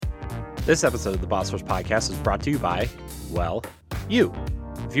This episode of the Boss Rush Podcast is brought to you by, well, you.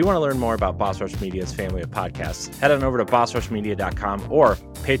 If you want to learn more about Boss Rush Media's family of podcasts, head on over to bossrushmedia.com or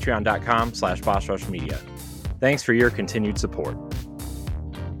patreon.com/bossrushmedia. Thanks for your continued support.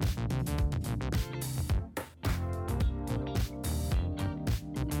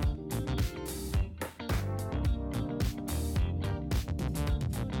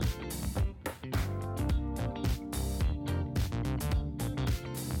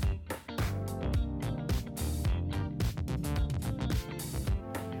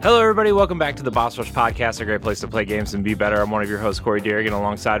 Hello, everybody. Welcome back to the Boss Rush Podcast, a great place to play games and be better. I'm one of your hosts, Corey Derrick, and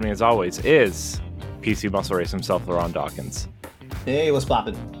alongside me, as always, is PC Muscle Race himself, Laron Dawkins. Hey, what's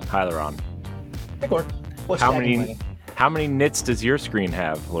poppin'? Hi, Laron. Hey, Corey. How many nits does your screen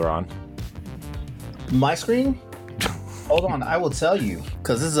have, Laron? My screen? Hold on, I will tell you,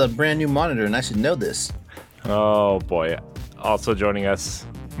 because this is a brand new monitor, and I should know this. Oh, boy. Also joining us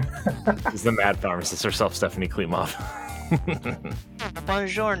is the mad pharmacist herself, Stephanie Klimov.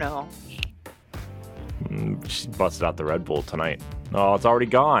 Buongiorno. She busted out the Red Bull tonight. Oh, it's already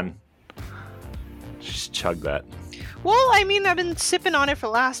gone. Just chug that. Well, I mean, I've been sipping on it for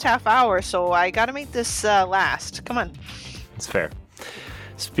the last half hour, so I gotta make this last. Come on. It's fair.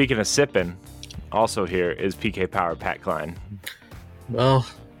 Speaking of sipping, also here is PK Power Pat Klein. Well,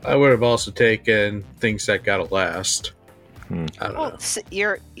 I would have also taken things that gotta last. I don't know.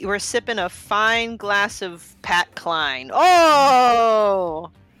 You were sipping a fine glass of Pat Klein. Oh!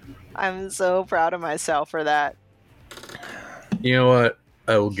 I'm so proud of myself for that. You know what?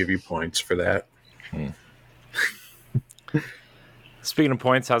 I will give you points for that. Speaking of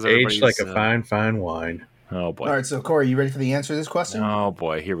points, how's everybody? Aged like a fine, fine wine. Oh, boy. All right, so Corey, you ready for the answer to this question? Oh,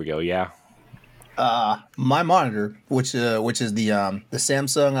 boy. Here we go. Yeah. My monitor, which is the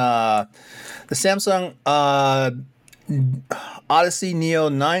Samsung Odyssey Neo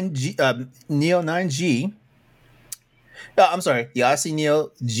 9G Neo 9G. I'm sorry, the Odyssey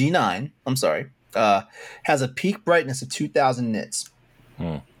Neo G9. I'm sorry. Has a peak brightness of 2,000 nits.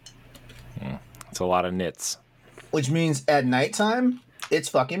 It's a lot of nits. Which means at nighttime, it's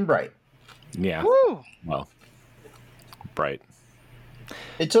fucking bright. Yeah. Woo! Well, bright.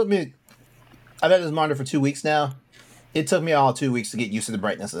 It took me. I've had this monitor for 2 weeks now. It took me all 2 weeks to get used to the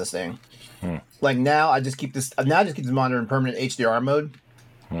brightness of this thing. Like now, I just keep this monitor in permanent HDR mode,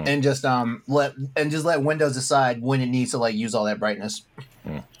 and just let Windows decide when it needs to like use all that brightness.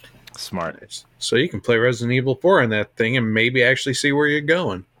 Smart. So you can play Resident Evil 4 on that thing and maybe actually see where you're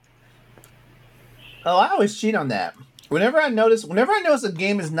going. Oh, I always cheat on that. Whenever I notice a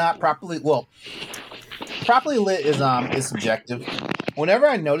game is not properly lit is subjective. Whenever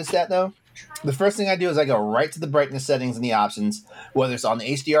I notice that though, the first thing I do is I go right to the brightness settings and the options, whether it's on the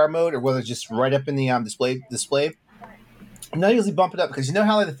HDR mode or whether it's just right up in the display. And I usually bump it up because you know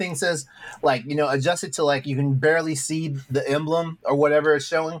how like, the thing says like adjust it to like you can barely see the emblem or whatever it's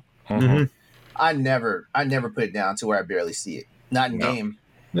showing. Mm-hmm. I never put it down to where I barely see it. Not in game.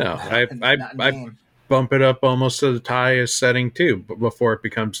 No, Not in I game. bump it up almost to the highest setting too, but before it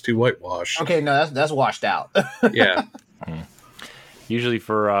becomes too whitewashed. Okay, no, that's washed out. Yeah. Usually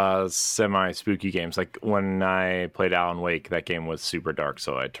for semi-spooky games, like when I played Alan Wake, that game was super dark,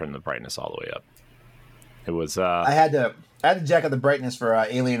 so I turned the brightness all the way up. It was. I had to jack up the brightness for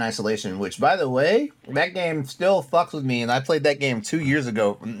Alien Isolation, which, by the way, that game still fucks with me, and I played that game 2 years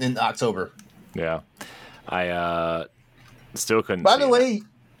ago in October. Yeah, I still couldn't. By the way,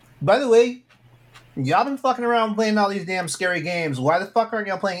 y'all been fucking around playing all these damn scary games. Why the fuck aren't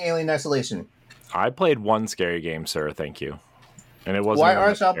y'all playing Alien Isolation? I played one scary game, sir. Thank you. And it wasn't Why even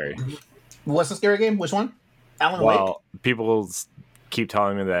aren't y'all? scary. What's the scary game? Which one? Alan Wake. Well, people keep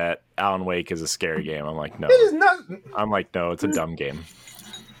telling me that Alan Wake is a scary game. I'm like, no. It is not. I'm like, no, it's a dumb game.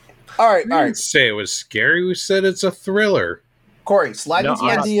 All right. We didn't say it was scary. We said it's a thriller. Corey, slide into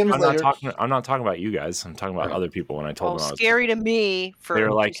my DMs later. I'm not talking about you guys. I'm talking about other people. When I told them, I was Scary to me for They were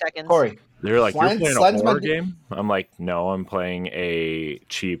 2 like, seconds. Corey, They were like, Slide- you're playing slide a into my horror D- game? I'm like, no, I'm playing a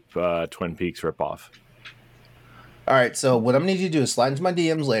cheap Twin Peaks ripoff. all right. So what I'm gonna need you to do is slide into my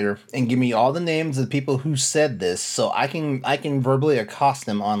DMs later and give me all the names of the people who said this, so I can verbally accost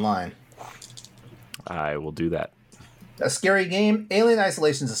them online. I will do that. A scary game. Alien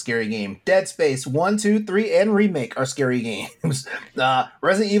Isolation is a scary game. Dead Space 1, 2, 3, and Remake are scary games.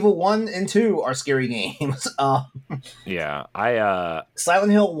 Resident Evil 1 and 2 are scary games. Yeah, I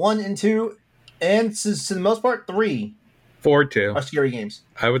Silent Hill 1 and 2, and to the most part, 3 4 too. are scary games.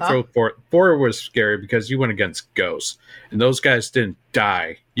 I would throw 4. 4 was scary because you went against ghosts, and those guys didn't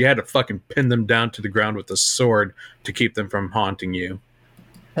die. You had to fucking pin them down to the ground with a sword to keep them from haunting you.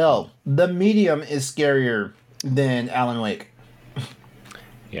 Hell, The Medium is scarier than Alan Wake.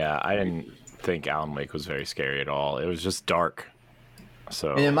 Yeah, I didn't think Alan Wake was very scary at all. It was just dark.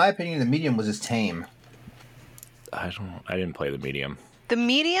 So And in my opinion, the medium was just tame. I didn't play the medium. The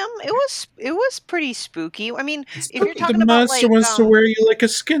medium, it was pretty spooky. I mean, if you're spooky. talking The about monster like wants to wear you like a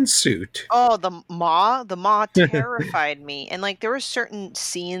skin suit. oh, the maw terrified me. And like there were certain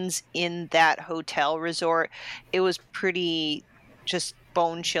scenes in that hotel resort, it was pretty just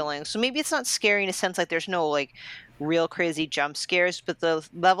bone chilling. So maybe it's not scary in a sense like there's no like real crazy jump scares, but the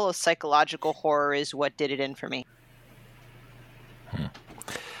level of psychological horror is what did it in for me.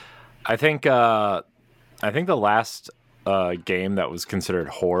 I think the last game that was considered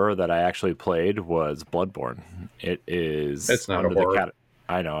horror that I actually played was Bloodborne. It is. That's not under a horror.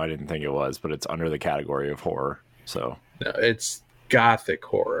 I know, I didn't think it was, but it's under the category of horror. So No, it's gothic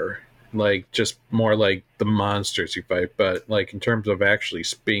horror, like just more like the monsters you fight. But like in terms of actually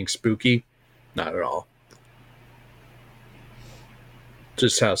being spooky, not at all.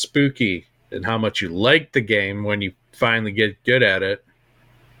 Just how spooky and how much you like the game when you finally get good at it.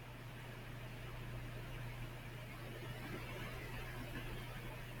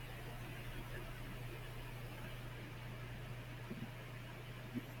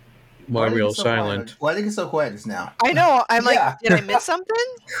 Why are we all silent? Why did it get so quiet just now? I know. I'm like, Yeah. did I miss something?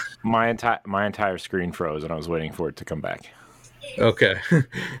 my entire screen froze, and I was waiting for it to come back. Okay.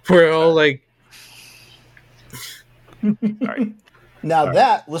 We're all like, Sorry. Now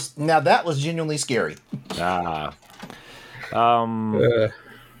that was genuinely scary. Ah. uh,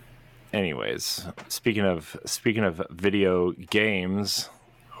 Anyways, speaking of video games,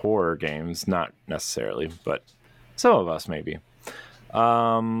 horror games, not necessarily, but some of us maybe.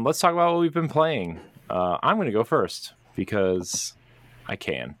 Let's talk about what we've been playing. I'm going to go first because I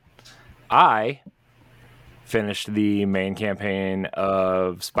can. I finished the main campaign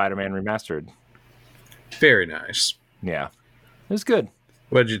of Spider-Man Remastered. very nice. Yeah, it was good.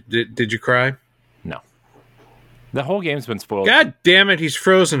 Did you cry? No, the whole game's been spoiled. God damn it, he's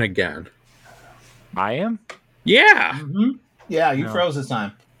frozen again. I am? Yeah. Mm-hmm. Yeah, you No. froze this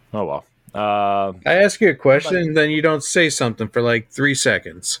time. Oh well. I ask you a question and then you don't say something for like 3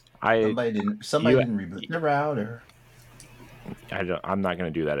 seconds. Somebody didn't reboot the router. I'm not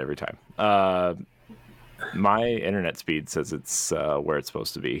going to do that every time. My internet speed says it's where it's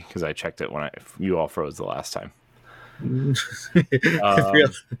supposed to be because I checked it when you all froze the last time.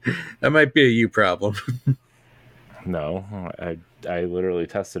 That might be a you problem. No, I literally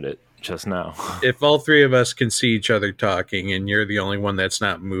tested it just now. If all three of us can see each other talking and you're the only one that's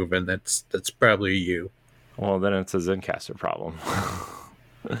not moving, that's probably you. Well, then it's a Zencaster problem.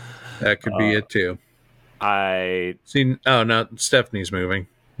 That could be it too. I See, oh no, Stephanie's moving.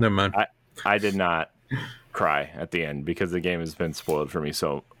 Never mind. I did not cry at the end because the game has been spoiled for me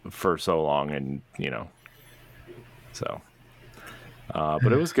for so long, and so.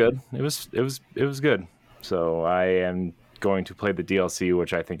 But it was good. It was good. So I am going to play the DLC,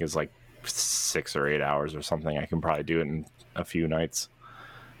 which I think is like 6 or 8 hours or something. I can probably do it in a few nights.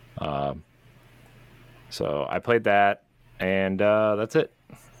 So I played that, and that's it.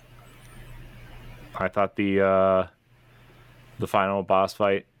 I thought the final boss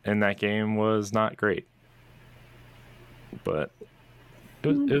fight in that game was not great, but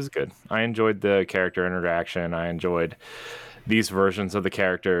it was good. I enjoyed the character interaction. I enjoyed these versions of the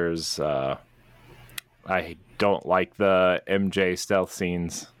characters. I don't like the MJ stealth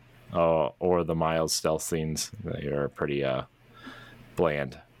scenes or the Miles stealth scenes. They are pretty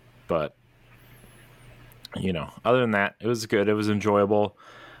bland, but other than that, it was good. It was enjoyable.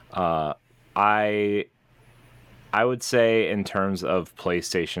 I would say in terms of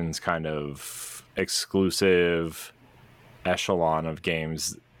PlayStation's kind of exclusive echelon of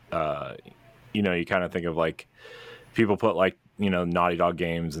games, you kind of think of like people put like Naughty Dog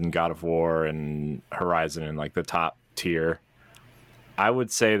games and God of War and Horizon in like the top tier. I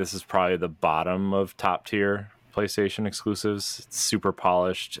would say this is probably the bottom of top tier PlayStation exclusives. It's super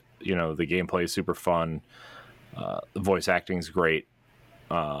polished. The gameplay is super fun. The voice acting is great.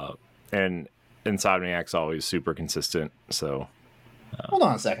 And Insomniac's always super consistent. So Hold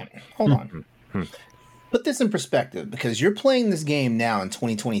on a second. Hold on. Put this in perspective, because you're playing this game now in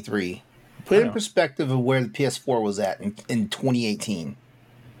 2023. Put it in perspective of where the PS4 was at in 2018.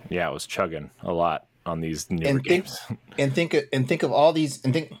 yeah, it was chugging a lot on these newer games. Think of all these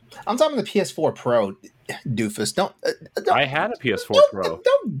I'm talking the PS4 Pro, doofus. Don't I had a PS4 Pro.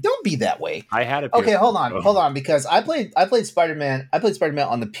 Don't be that way. I had a PS4 Okay, hold Pro. on, because I played Spider-Man on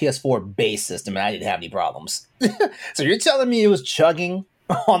the PS4 base system and I didn't have any problems. So you're telling me it was chugging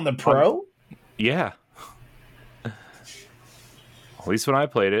on the Pro? Yeah. At least when I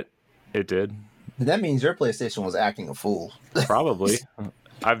played it, it did. That means your PlayStation was acting a fool. Probably.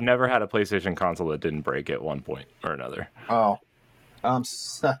 I've never had a PlayStation console that didn't break at one point or another. Oh, I'm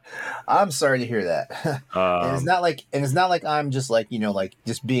sorry to hear that. And it's not like I'm just like like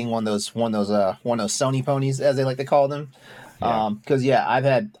just being one of those Sony ponies as they like to call them. Yeah. Because I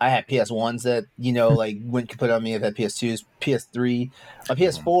had PS1s that like went kaput on me. I've had PS2s, PS3, my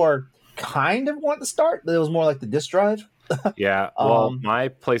PS4 kind of wanted to start, but it was more like the disc drive. Yeah, well, my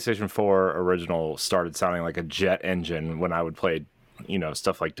PlayStation 4 original started sounding like a jet engine when I would play,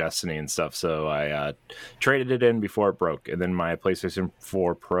 stuff like Destiny and stuff. So I traded it in before it broke, and then my PlayStation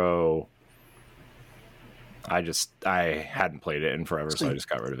 4 Pro, I hadn't played it in forever, so I just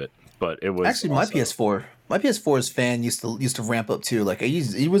got rid of it. But it was actually my PS4's fan used to ramp up too. Like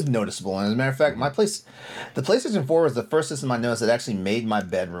he was noticeable, and as a matter of fact, the PlayStation 4 was the first system I noticed that actually made my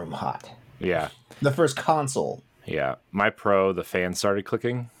bedroom hot. Yeah, the first console. Yeah, my Pro, the fan started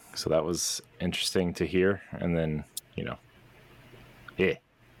clicking, so that was interesting to hear. And then, yeah.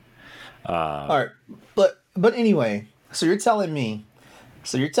 All right, but anyway, so you're telling me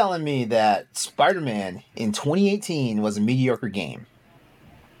that Spider-Man in 2018 was a mediocre game?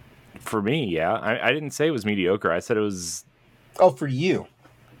 For me, yeah. I didn't say it was mediocre. I said it was. Oh, for you?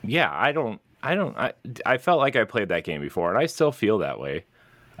 Yeah, I felt like I played that game before, and I still feel that way.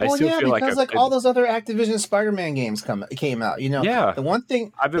 Well, yeah, because like all those other Activision Spider-Man games came out. Yeah. The one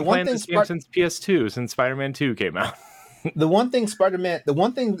thing I've been playing this game since PS2, since Spider-Man 2 came out. The one thing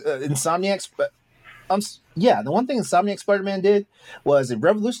Insomniac Spider-Man did was it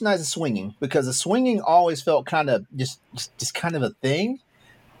revolutionized the swinging, because the swinging always felt kind of just kind of a thing.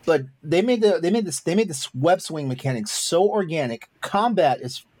 But they made this web swing mechanic so organic. Combat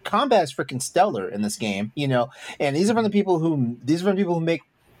is freaking stellar in this game, And these are from the people who make.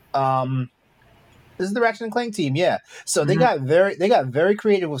 This is the Ratchet and Clank team, yeah. So they got very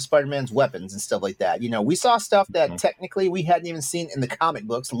creative with Spider-Man's weapons and stuff like that. We saw stuff that technically we hadn't even seen in the comic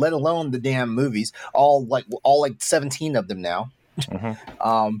books, let alone the damn movies. All like 17 of them now.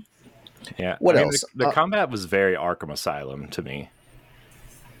 Yeah. What else? The combat was very Arkham Asylum to me.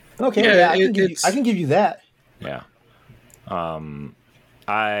 Okay, yeah, I can give you that. Yeah.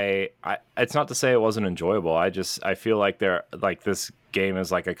 I it's not to say it wasn't enjoyable. I feel like this game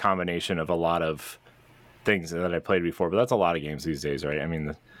is like a combination of a lot of things that I played before, but that's a lot of games these days, right? I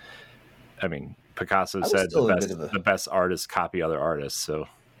mean Picasso said the best artists copy other artists, so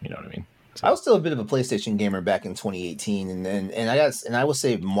you know what I mean. So. I was still a bit of a PlayStation gamer back in 2018, and I will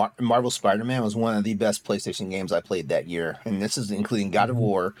say Marvel Spider-Man was one of the best PlayStation games I played that year, and this is including God of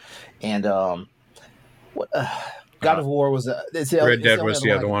War, and God of War was Red Dead was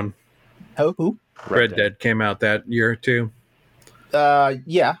the other one. Who? Red Dead came out that year too.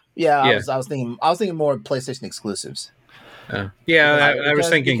 Yeah. I was thinking more PlayStation exclusives. I was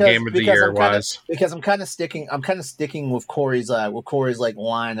thinking Game of the Year wise, because I'm kind of sticking with Corey's like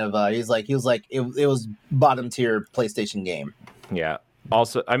line of he was like it was bottom tier PlayStation game. Yeah.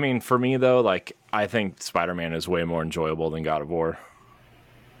 Also, I mean, for me though, like I think Spider-Man is way more enjoyable than God of War.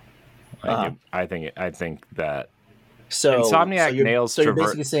 I think that. So Insomniac nails. So you're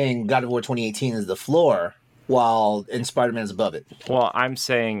basically saying God of War 2018 is the floor, while Spider-Man is above it. Well, I'm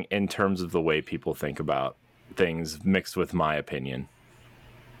saying in terms of the way people think about things mixed with my opinion.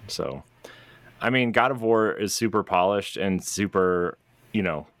 So, I mean, God of War is super polished and super,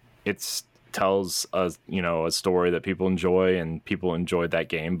 it tells a story that people enjoy, and people enjoyed that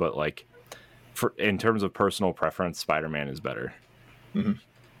game. But like, in terms of personal preference, Spider-Man is better.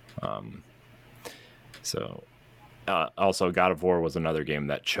 Mm-hmm. So. Also, God of War was another game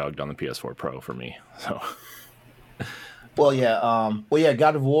that chugged on the PS4 Pro for me. So,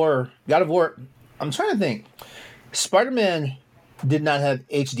 God of War. I'm trying to think. Spider-Man did not have an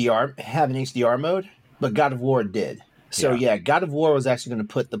HDR mode, but God of War did. So God of War was actually going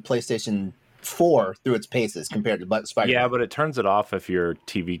to put the PlayStation 4 through its paces compared to Spider-Man. Yeah, but it turns it off if your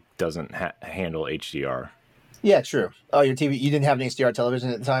TV doesn't handle HDR. Yeah, true. Oh, your TV, you didn't have an HDR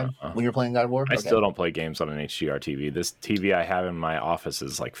television at the time when you were playing God of War? I still don't play games on an HDR TV. This TV I have in my office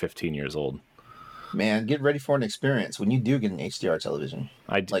is like 15 years old. Man, get ready for an experience when you do get an HDR television.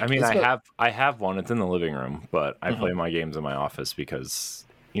 I have one. It's in the living room, but I play my games in my office because,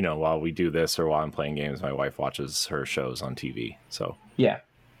 while we do this or while I'm playing games, my wife watches her shows on TV. So yeah.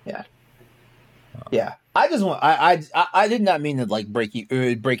 I just want. I did not mean to like break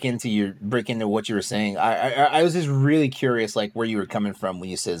into what you were saying. I was just really curious, like where you were coming from when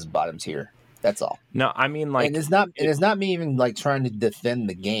you says bottom tier. That's all. No, I mean like, and it's not me even like trying to defend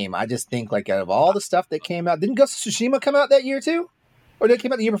the game. I just think like out of all the stuff that came out, didn't Ghost of Tsushima come out that year too, or did it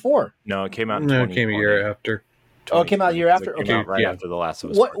came out the year before? No, it came out. It came a year after. Oh, it came out a year after. It came out right after The Last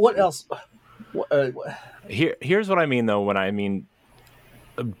of Us. What else? Here's what I mean though. When I mean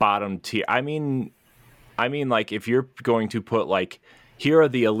bottom tier. I mean, like if you're going to put like, here are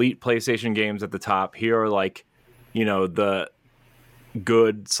the elite PlayStation games at the top. Here are like, you know, the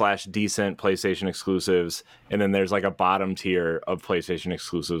good/decent PlayStation exclusives, and then there's like a bottom tier of PlayStation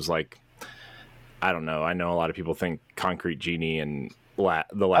exclusives. Like, I don't know. I know a lot of people think Concrete Genie and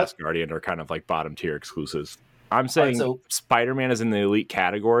The Last Guardian are kind of like bottom tier exclusives. I'm saying Spider-Man is in the elite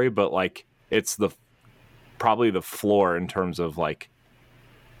category, but like it's probably the floor in terms of like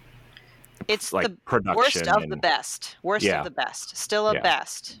it's like the production worst of the best. Worst of the best. Still a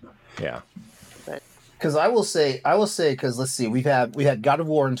best. Yeah. But Because I will say, because let's see, we had God of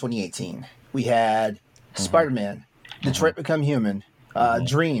War in 2018. We had Spider-Man, Detroit Become Human,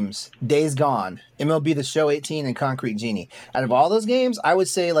 Dreams, Days Gone, MLB The Show 18, and Concrete Genie. Out of all those games, I would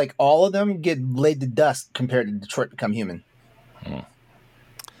say like all of them get laid to dust compared to Detroit Become Human.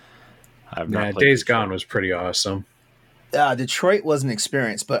 Days Gone was pretty awesome. Detroit was an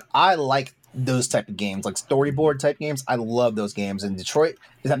experience, but I like those type of games, like storyboard type games. I love those games, and Detroit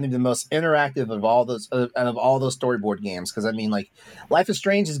is having the most interactive of all those storyboard games. Because I mean, like Life is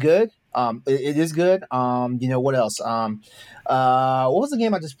Strange is good. It is good. You know what else? What was the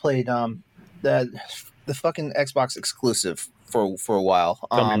game I just played? The fucking Xbox exclusive for a while.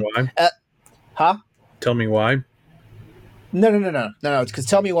 Tell me why. Tell me why. No. Because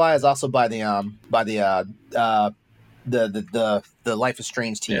Tell Me Why is also by the Life is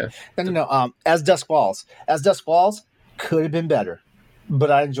Strange team. Yeah. No. As Dusk Falls could have been better,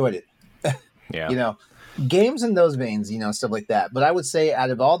 but I enjoyed it. Yeah. You know, games in those veins, you know, stuff like that. But I would say out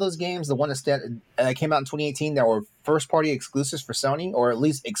of all those games, the one that came out in 2018 that were first party exclusives for Sony, or at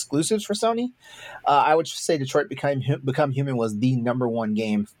least exclusives for Sony, I would say Detroit Become Human was the number one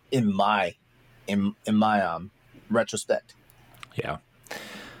game in my retrospect. Yeah.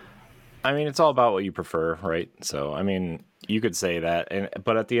 I mean, it's all about what you prefer, right? So, I mean, you could say that,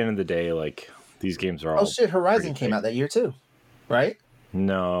 but at the end of the day, like, these games are all... Oh, shit, Horizon came out that year, too, right?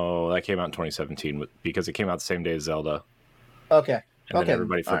 No, that came out in 2017, because it came out the same day as Zelda. Okay. And then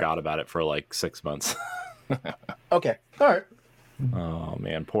everybody forgot about it for, like, 6 months. Okay. All right. Oh,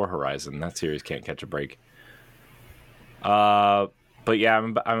 man, poor Horizon. That series can't catch a break. But yeah,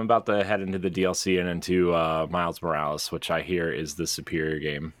 I'm about to head into the DLC and into Miles Morales, which I hear is the superior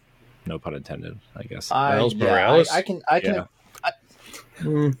game. No pun intended, I guess. Miles Morales. I can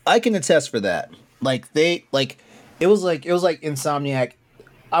attest for that. It was like Insomniac.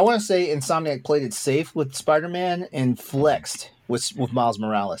 I want to say Insomniac played it safe with Spider-Man and flexed with Miles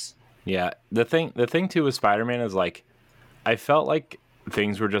Morales. Yeah, the thing too with Spider-Man is like, I felt like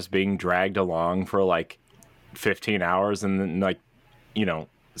things were just being dragged along for like 15 hours, and then like, you know,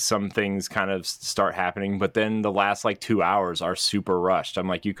 some things kind of start happening, but then the last like 2 hours are super rushed. I'm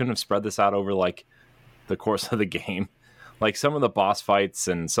like, you couldn't have spread this out over like the course of the game. Like some of the boss fights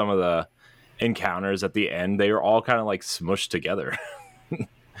and some of the encounters at the end, they were all kind of like smushed together. And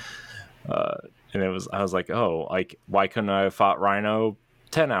I was like, oh, like why couldn't I have fought Rhino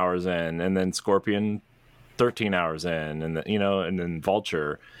 10 hours in, and then Scorpion 13 hours in, and you know, and then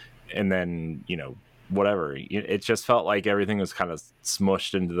Vulture, and then, you know, whatever. It just felt like everything was kind of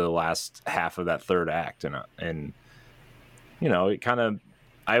smushed into the last half of that third act, and you know, it kind of,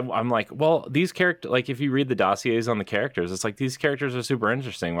 I'm like, well, these characters, like if you read the dossiers on the characters, it's like these characters are super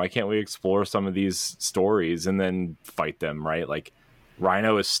interesting. Why can't we explore some of these stories and then fight them, right? Like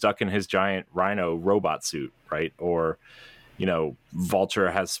Rhino is stuck in his giant Rhino robot suit, right? Or, you know, Vulture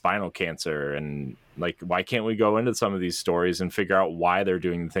has spinal cancer, and like, why can't we go into some of these stories and figure out why they're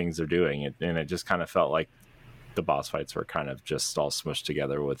doing the things they're doing? And it just kind of felt like the boss fights were kind of just all smushed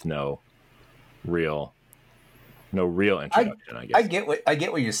together with no real introduction. I guess I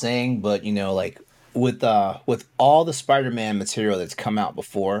get what you're saying, but you know, like with all the Spider-Man material that's come out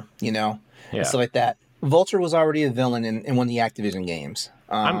before, you know, and stuff like that, Vulture was already a villain in one of the Activision games.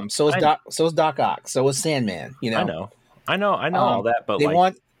 So is Doc Ock. So is Sandman. You know, I know all that, but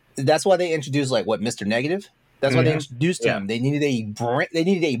that's why they introduced like Mr. Negative. That's why they introduced him. They needed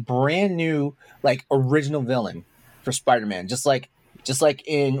a brand new like original villain for Spider-Man. Just like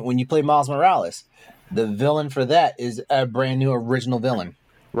in when you play Miles Morales, the villain for that is a brand new original villain.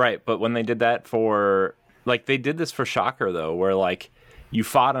 Right, but when they did that for like they did this for Shocker though, where like you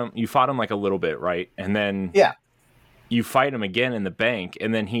fought him like a little bit, right? And then you fight him again in the bank,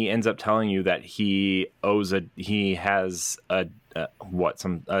 and then he ends up telling you that he has a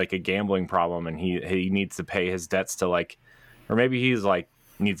gambling problem, and he needs to pay his debts to like, or maybe he's like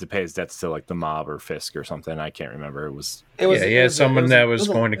needs to pay his debts to like the mob or Fisk or something. I can't remember. It was someone that was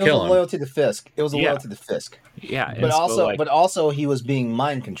going to kill him. Loyalty to Fisk. It was a loyalty to Fisk. Yeah, but also he was being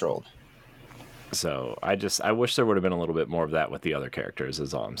mind controlled. So I wish there would have been a little bit more of that with the other characters.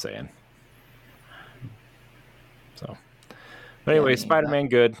 Is all I'm saying. So, but anyway, Spider-Man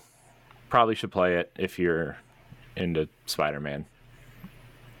good. Probably should play it if you're into Spider-Man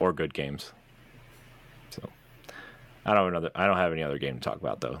or good games. So, I don't have any other game to talk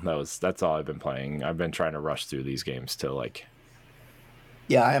about though. That's all I've been playing. I've been trying to rush through these games to like.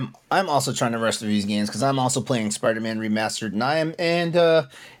 Yeah, I'm also trying to rush through these games because I'm also playing Spider-Man Remastered,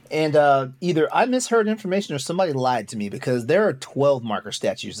 and either I misheard information or somebody lied to me because there are 12 marker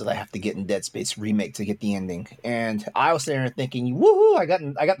statues that I have to get in Dead Space Remake to get the ending, and I was sitting there thinking, woohoo! I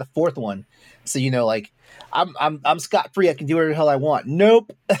got the fourth one, so like I'm scot free. I can do whatever the hell I want.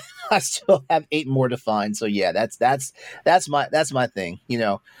 Nope. I still have 8 more to find. So yeah, that's my thing.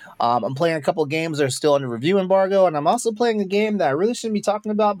 I'm playing a couple of games that are still under review embargo, and I'm also playing a game that I really shouldn't be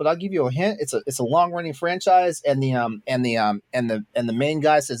talking about, but I'll give you a hint. It's a long running franchise, and the main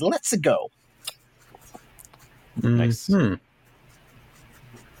guy says, "Let's go." Nice. Don't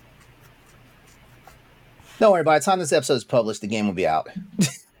worry. By the time this episode is published, the game will be out.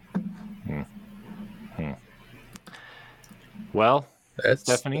 Well, That's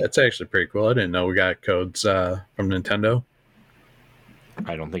Stephanie? That's actually pretty cool. I didn't know we got codes from Nintendo.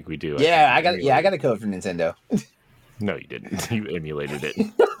 I don't think we do. I got a code from Nintendo. No, you didn't. You emulated it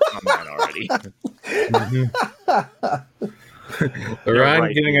on mine already.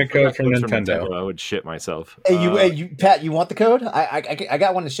 Ryan getting a code from Nintendo. I would shit myself. Hey, you, Pat, you want the code? I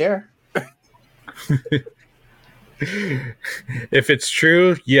got one to share. If it's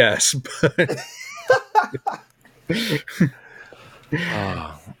true, yes. But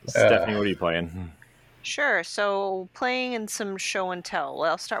Stephanie, what are you playing? Sure. So playing in some show and tell.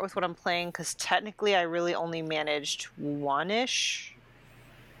 Well, I'll start with what I'm playing because technically I really only managed one-ish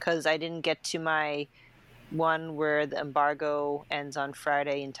because I didn't get to my one where the embargo ends on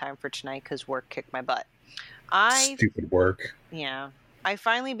Friday in time for tonight because work kicked my butt. Stupid work. Yeah. I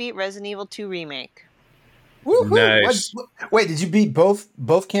finally beat Resident Evil 2 Remake. Woo-hoo. Nice. Wait, did you beat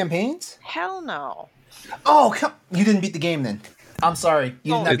both campaigns? Hell no. Oh, you didn't beat the game then. I'm sorry,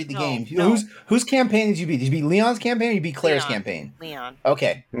 you did not beat the game. No. Whose campaign did you beat? Did you beat Leon's campaign or you beat Claire's campaign? Leon.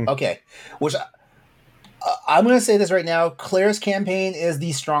 Okay. Which I'm going to say this right now. Claire's campaign is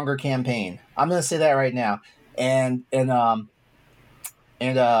the stronger campaign. I'm going to say that right now. And that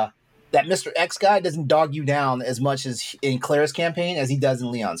Mr. X guy doesn't dog you down as much as in Claire's campaign as he does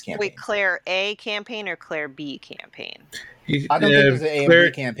in Leon's campaign. Wait, Claire A campaign or Claire B campaign? I don't think there's an A and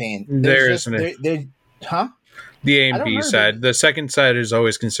B campaign. There isn't. Huh? The A and B side. The second side is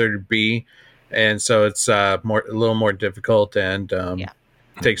always considered B, and so it's a little more difficult and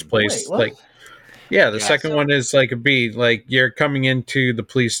takes place the second one is like a B. Like you're coming into the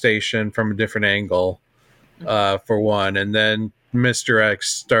police station from a different angle, for one, and then Mr.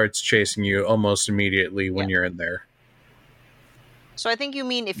 X starts chasing you almost immediately when you're in there. So I think you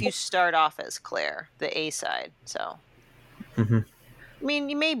mean if you start off as Claire, the A side. So. Mm-hmm. I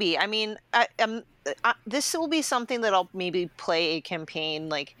mean, maybe. I mean, this will be something that I'll maybe play a campaign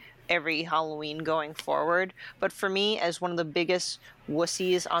like every Halloween going forward. But for me, as one of the biggest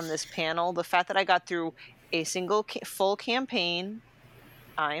wussies on this panel, the fact that I got through a single full campaign,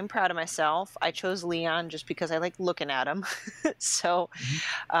 I am proud of myself. I chose Leon just because I like looking at him. So,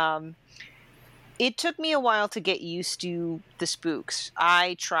 it took me a while to get used to the spooks.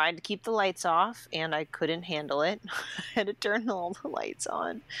 I tried to keep the lights off, and I couldn't handle it. I had to turn all the lights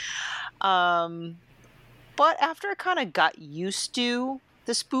on. But after I kind of got used to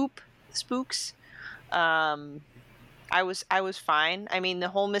the spooks, I was fine. I mean, the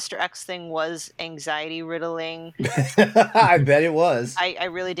whole Mr. X thing was anxiety riddling. I bet it was. I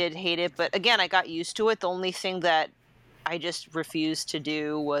really did hate it, but again, I got used to it. The only thing that I just refused to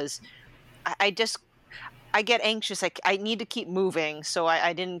do was I get anxious. I need to keep moving, so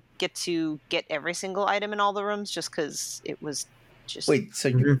I didn't get to get every single item in all the rooms just because it was just. Wait,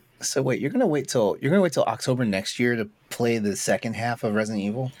 you're gonna wait till October next year to play the second half of Resident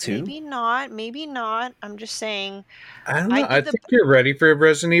Evil 2? Maybe not. I'm just saying. I don't know. I think you're ready for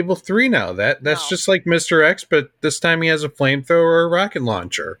Resident Evil 3 now. That's just like Mr. X, but this time he has a flamethrower or a rocket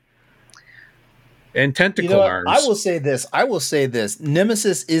launcher. And tentacle arms. I will say this.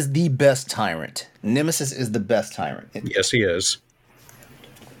 Nemesis is the best tyrant. Yes, he is.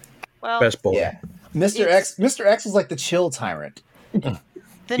 Well, best boy. Yeah. Mr. X is like the chill tyrant.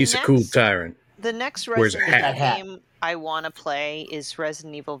 He's a cool tyrant. The next Resident Evil game I want to play is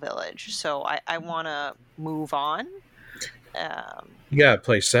Resident Evil Village. So I want to move on. You gotta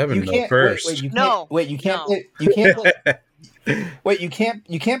play 7 though first. You can't play. Wait, you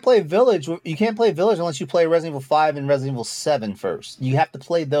can't play Village. You can't play Village unless you play Resident Evil 5 and Resident Evil 7 first. You have to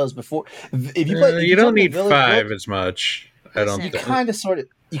play those before. If you play, you don't need Village, 5 as much. I don't. You kind of sort of.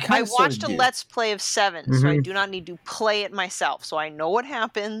 I watched a Let's Play of 7, so I do not need to play it myself. So I know what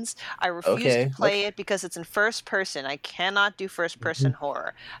happens. I refuse to play it because it's in first person. I cannot do first person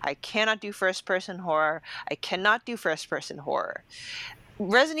horror. I cannot do first person horror. I cannot do first person horror.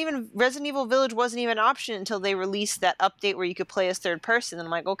 Resident Evil Village wasn't even an option until they released that update where you could play as third person. And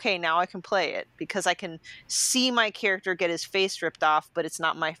I'm like, okay, now I can play it because I can see my character get his face ripped off, but it's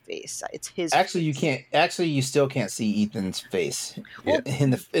not my face; it's his. Actually, face. you can't. Actually, you still can't see Ethan's face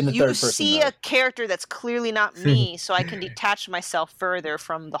in the third person. You see a character that's clearly not me, so I can detach myself further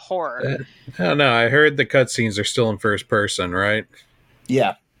from the horror. I don't know. I heard the cutscenes are still in first person, right?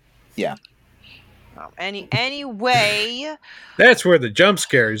 Yeah. Anyway, that's where the jump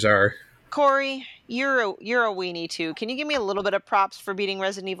scares are. Corey, you're a weenie too. Can you give me a little bit of props for beating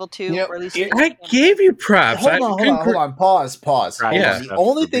Resident Evil 2? Yep. Or at least I gave you props. Hold on. Pause. Yeah. The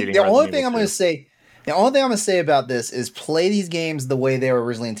only thing I'm going to say about this is play these games the way they were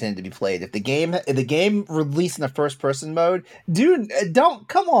originally intended to be played. If the game released in a first person mode, dude,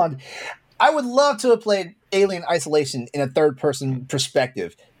 come on. I would love to have played Alien Isolation in a third person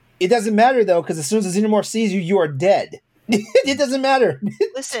perspective. It doesn't matter though, because as soon as the Xenomorph sees you, you are dead. It doesn't matter.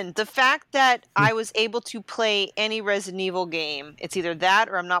 Listen, the fact that I was able to play any Resident Evil game, it's either that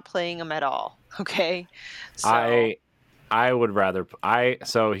or I'm not playing them at all. Okay, so I would rather.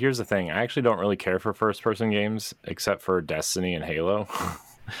 So here's the thing. I actually don't really care for first person games except for Destiny and Halo.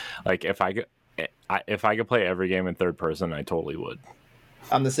 Like if I could play every game in third person, I totally would.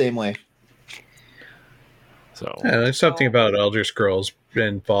 I'm the same way. So there's something about Elder Scrolls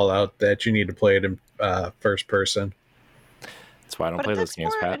and Fallout that you need to play it in first person. That's why I don't play those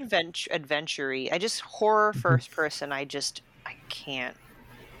games, Pat. Adventure-y. I just horror first person. I can't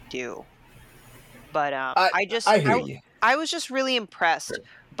do. But I hear you. I was just really impressed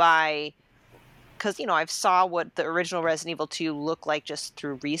by, because I saw what the original Resident Evil 2 looked like just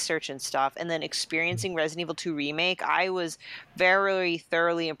through research and stuff, and then experiencing Resident Evil 2 Remake, I was very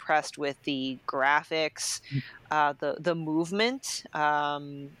thoroughly impressed with the graphics, the movement,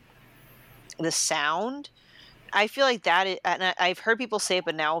 the sound. I feel like that, and I've heard people say it,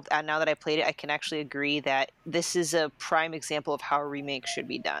 but now that I played it, I can actually agree that this is a prime example of how a remake should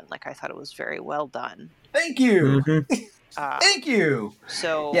be done. Like, I thought it was very well done. Thank you. Thank you.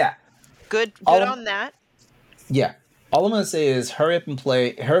 So yeah. Good on that. Yeah. All I'm going to say is hurry up and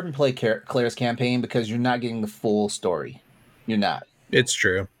play Claire's campaign because you're not getting the full story. You're not. It's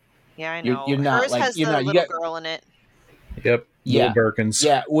true. Yeah, I know. You're not. Hers has the little girl in it. Yep. Yeah. Little Birkins.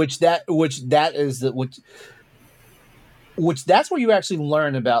 Yeah, which that's where you actually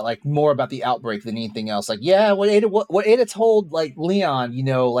learn about more about the outbreak than anything else. Like, yeah, what Ada told Leon,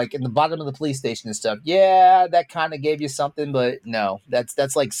 like in the bottom of the police station and stuff. Yeah, that kind of gave you something, but no,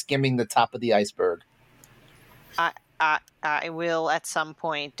 that's like skimming the top of the iceberg. I will at some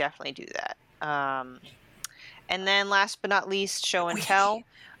point definitely do that. And then last but not least, show and tell.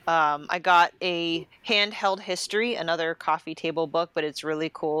 I got a Handheld History, another coffee table book, but it's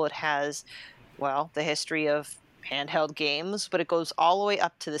really cool. It has, the history of handheld games, but it goes all the way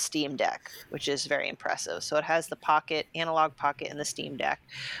up to the Steam Deck, which is very impressive. So it has the Analog Pocket and the Steam Deck.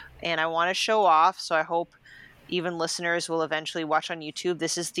 And I want to show off, so I hope even listeners will eventually watch on YouTube.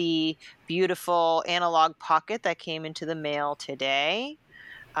 This is the beautiful Analog Pocket that came into the mail today.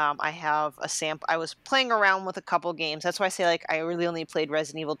 I have a sample. I was playing around with a couple games. That's why I say I really only played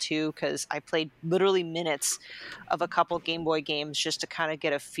Resident Evil 2 because I played literally minutes of a couple Game Boy games just to kind of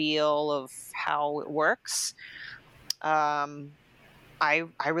get a feel of how it works. I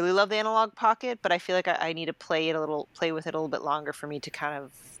really love the Analog Pocket, but I feel like I need to play with it a little bit longer for me to kind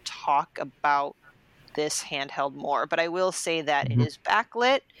of talk about this handheld more. But I will say that it is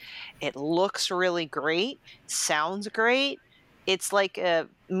backlit. It looks really great. Sounds great. It's like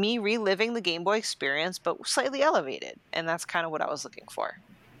me reliving the Game Boy experience, but slightly elevated. And that's kind of what I was looking for.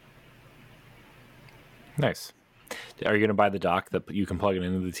 Nice. Are you going to buy the dock that you can plug it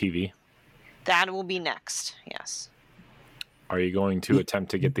into the TV? That will be next, yes. Are you going to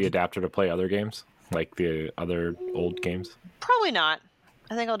attempt to get the adapter to play other games, like the other old games? Probably not.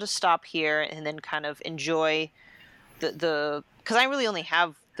 I think I'll just stop here and then kind of enjoy the because I really only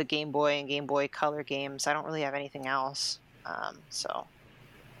have the Game Boy and Game Boy Color games. I don't really have anything else. So.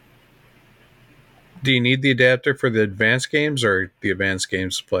 Do you need the adapter for the advanced games or the advanced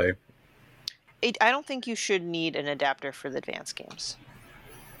games to play? I don't think you should need an adapter for the advanced games.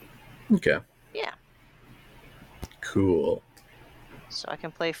 Okay. Yeah. Cool. So I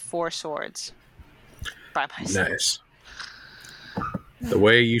can play 4 swords by myself. Nice. the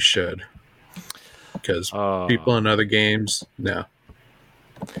way you should. Because people in other games, no.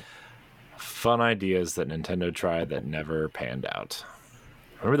 Fun ideas that Nintendo tried that never panned out.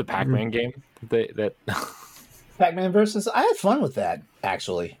 Remember the Pac-Man game? That Pac-Man versus. I had fun with that,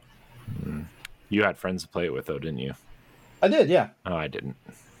 actually. You had friends to play it with, though, didn't you? I did, yeah. Oh, I didn't.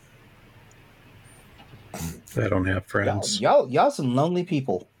 I don't have friends. Y'all some lonely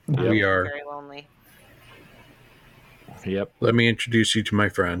people. We are very lonely. Yep. Let me introduce you to my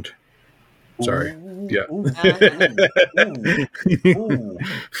friend. Sorry. Ooh, Yeah. Ooh.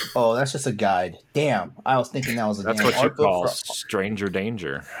 Oh, that's just a guide. Damn. I was thinking that was a That's damn what you art book call for stranger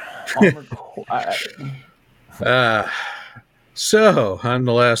danger. So, on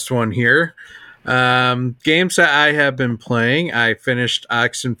the last one here. Games that I have been playing. I finished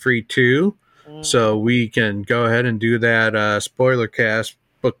Oxenfree 2. So we can go ahead and do that spoiler cast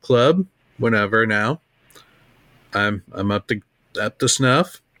book club whenever now. I'm up to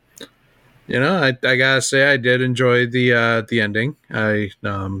snuff. You know, I gotta say I did enjoy the ending.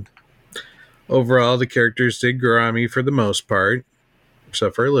 Overall the characters did grow on me for the most part,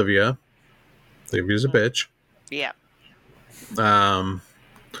 except for Olivia. Olivia's a bitch. Yeah.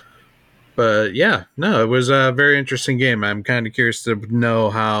 But yeah, no, it was a very interesting game. I'm kind of curious to know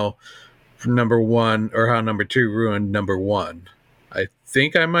how number 1 or how number 2 ruined number 1. I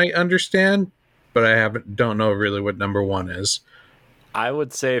think I might understand, but I don't know really what number 1 is. I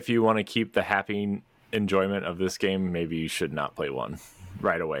would say if you want to keep the happy enjoyment of this game, maybe you should not play 1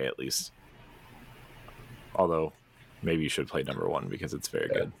 right away, at least. Although, maybe you should play number 1 because it's very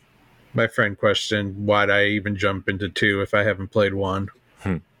good. My friend questioned why'd I even jump into 2 if I haven't played 1.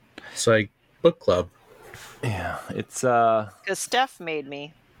 It's like book club. Yeah, it's because Steph made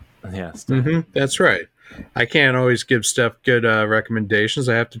me. Yeah, Steph. That's right. I can't always give Steph good recommendations.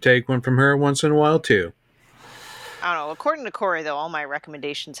 I have to take one from her once in a while too. I don't know. According to Corey, though, all my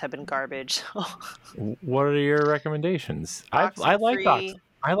recommendations have been garbage. What are your recommendations? I like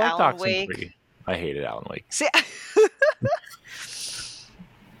Oxenfree. I hated Alan Wake. See,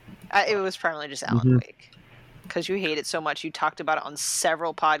 it was primarily just Alan Wake. Because you hate it so much, you talked about it on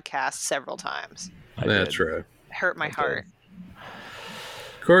several podcasts several times. That's right. It hurt my heart.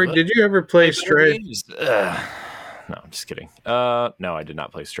 Corey, did you ever play Stray? No, I'm just kidding. No, I did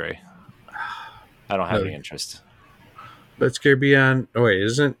not play Stray. I don't have any interest. But Scare Beyond. Oh wait,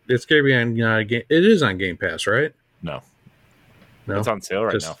 isn't it Scare Beyond not a game? It is on Game Pass, right? No. It's on sale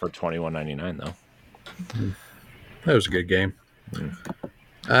right now for $21.99 though. That was a good game.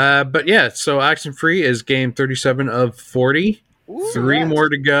 But yeah, so Oxenfree is game 37 of 40. Ooh, 3 more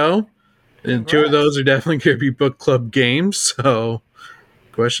to go. And 2 of those are definitely going to be book club games. So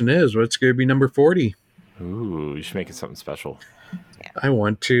question is, what's going to be number 40? Ooh, you should make it something special. Yeah. I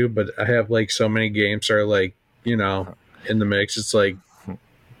want to, but I have like so many games are like, you know, in the mix. It's like,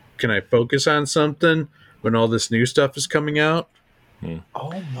 can I focus on something when all this new stuff is coming out?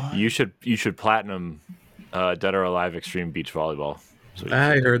 Oh my! You should platinum Dead or Alive Extreme Beach Volleyball.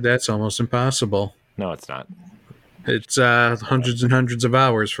 I heard that's almost impossible. No, it's not. It's hundreds and hundreds of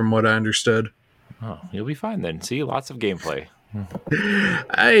hours from what I understood. Oh, you'll be fine then. See, lots of gameplay.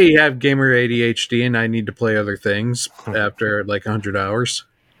 I have gamer ADHD and I need to play other things after like 100 hours.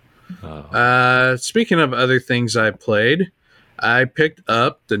 Speaking of other things I played, I picked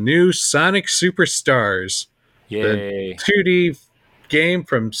up the new Sonic Superstars. Yay. The 2D game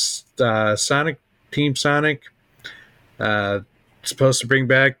from Team Sonic. Supposed to bring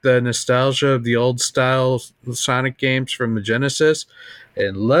back the nostalgia of the old style Sonic games from the Genesis.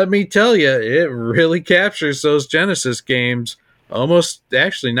 And let me tell you, it really captures those Genesis games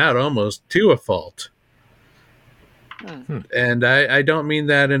to a fault. And I don't mean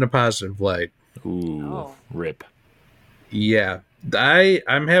that in a positive light. Ooh, rip. Yeah,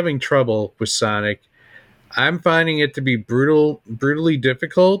 I'm having trouble with Sonic. I'm finding it to be brutally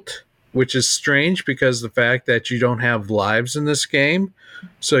difficult, which is strange because the fact that you don't have lives in this game,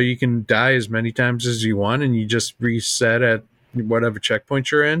 so you can die as many times as you want and you just reset at whatever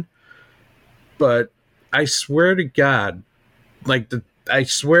checkpoint you're in. But I swear to God, I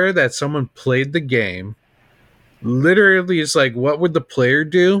swear that someone played the game. Literally, it's like, what would the player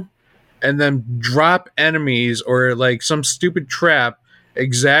do? And then drop enemies or like some stupid trap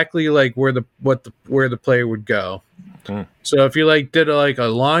exactly like where the player would go. So if you like did a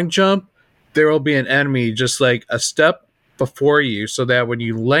long jump, there will be an enemy just like a step before you, so that when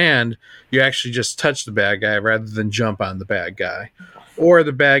you land, you actually just touch the bad guy rather than jump on the bad guy. Or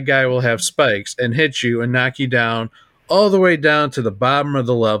the bad guy will have spikes and hit you and knock you down all the way down to the bottom of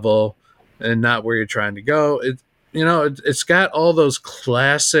the level and not where you're trying to go. It's got all those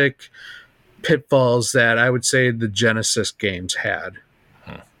classic pitfalls that I would say the Genesis games had.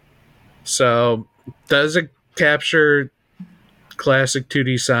 So, does it capture classic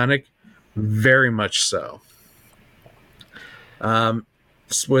 2D Sonic? Very much so.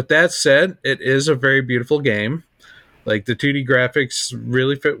 With that said, it is a very beautiful game. Like, the 2D graphics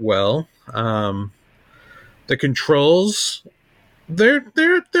really fit well. The controls, they're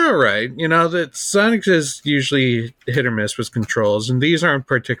all right. You know, that Sonic is usually hit or miss with controls, and these aren't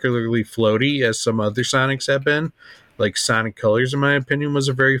particularly floaty as some other Sonics have been. Like Sonic Colors, in my opinion, was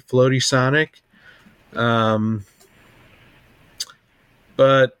a very floaty Sonic.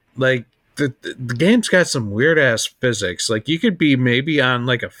 But like the game's got some weird ass physics. Like you could be maybe on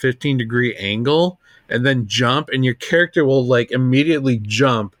like a 15-degree angle and then jump, and your character will like immediately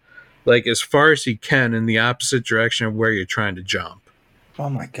jump like as far as he can in the opposite direction of where you're trying to jump. Oh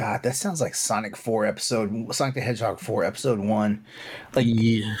my god, that sounds like Sonic the Hedgehog 4 episode 1. Like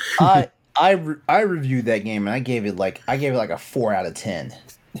yeah. I reviewed that game and I gave it like a 4 out of 10.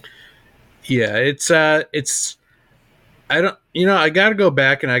 Yeah, it's I don't, you know, I got to go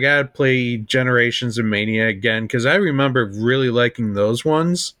back and I got to play Generations of Mania again because I remember really liking those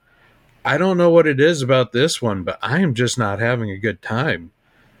ones. I don't know what it is about this one, but I am just not having a good time.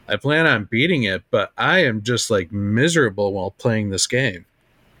 I plan on beating it, but I am just like miserable while playing this game.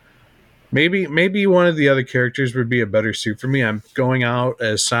 Maybe one of the other characters would be a better suit for me. I'm going out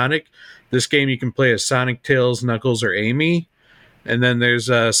as Sonic. This game you can play as Sonic, Tails, Knuckles, or Amy. And then there's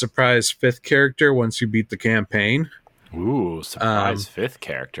a surprise 5th character once you beat the campaign. Ooh, surprise 5th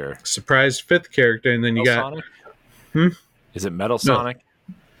character. Surprise 5th character, and then you got... Sonic? Is it Metal Sonic?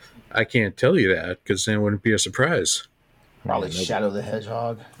 No, I can't tell you that, because then it wouldn't be a surprise. Probably Shadow the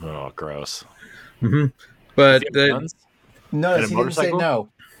Hedgehog. Oh, gross. Mm-hmm. But... No, he didn't say no.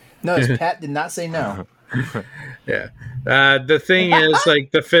 No, Pat did not say no. Yeah. The thing is,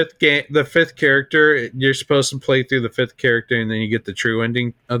 like, the fifth character, you're supposed to play through the 5th character, and then you get the true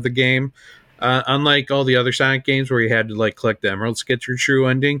ending of the game. Unlike all the other Sonic games where you had to like collect the emeralds to get your true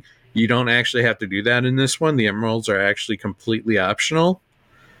ending, you don't actually have to do that in this one. The emeralds are actually completely optional.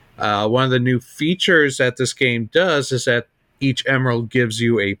 One of the new features that this game does is that each emerald gives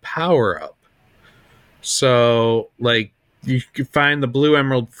you a power-up. So, like, you can find the blue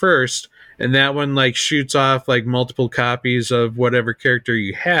emerald first, and that one, like, shoots off, like, multiple copies of whatever character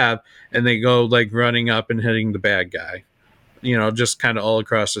you have, and they go, like, running up and hitting the bad guy. You know, just kind of all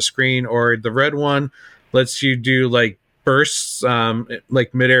across the screen. Or the red one lets you do like bursts,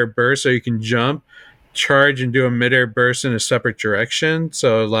 like midair bursts, so you can jump, charge, and do a midair burst in a separate direction.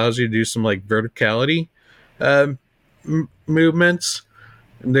 So it allows you to do some like verticality movements.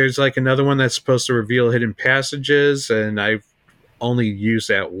 And there's like another one that's supposed to reveal hidden passages, and I've only used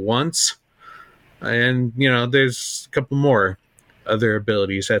that once. And you know, there's a couple more other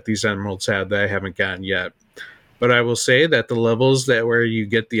abilities that these emeralds have that I haven't gotten yet. But I will say that the levels where you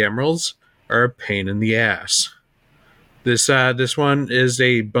get the emeralds are a pain in the ass. This one is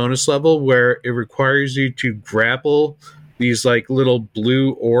a bonus level where it requires you to grapple these like little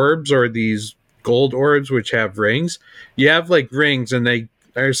blue orbs or these gold orbs which have rings. You have like rings, and they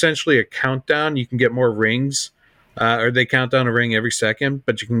are essentially a countdown. You can get more rings, or they count down a ring every second,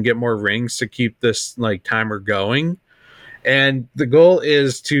 but you can get more rings to keep this like timer going. And the goal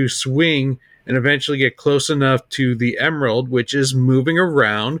is to swing and eventually get close enough to the emerald, which is moving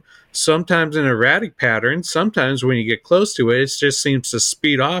around, sometimes in erratic patterns. Sometimes when you get close to it, it just seems to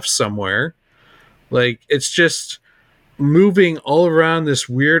speed off somewhere. Like, it's just moving all around this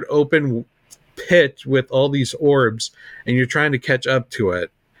weird open pit with all these orbs, and you're trying to catch up to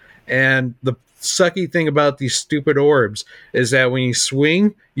it. And the sucky thing about these stupid orbs is that when you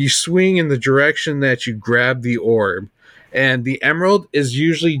swing in the direction that you grab the orb. And the emerald is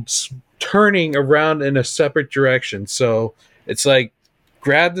usually turning around in a separate direction. So it's like,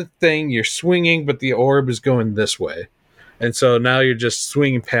 grab the thing, you're swinging, but the orb is going this way. And so now you're just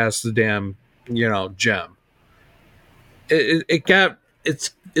swinging past the damn, you know, gem.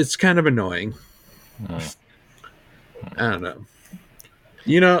 It's kind of annoying. I don't know.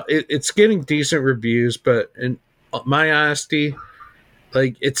 You know, it's getting decent reviews, but in my honesty,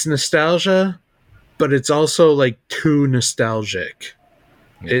 like, it's nostalgia, but it's also like too nostalgic.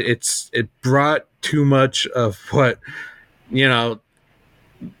 Yeah. It brought too much of what, you know,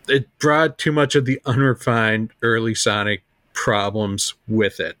 it brought too much of the unrefined early Sonic problems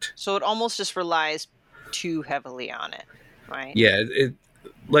with it. So it almost just relies too heavily on it, right? Yeah,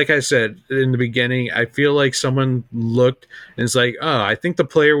 like I said in the beginning, I feel like someone looked and it's like, oh, I think the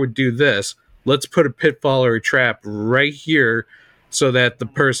player would do this. Let's put a pitfall or a trap right here so that the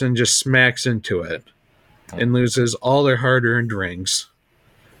person just smacks into it and loses all their hard-earned rings.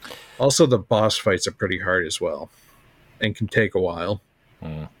 Also, the boss fights are pretty hard as well and can take a while.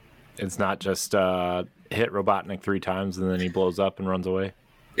 It's not just hit Robotnik 3 times and then he blows up and runs away.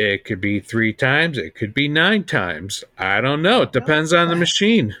 It could be 3 times. It could be 9 times. I don't know. It depends on the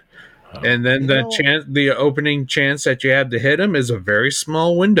machine. And then the opening chance that you have to hit him is a very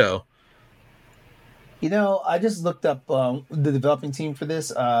small window. I just looked up the developing team for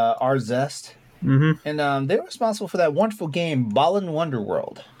this, Zest, and they were responsible for that wonderful game, Ballin'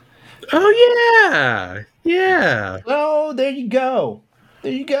 Wonderworld. Oh yeah. Oh, there you go.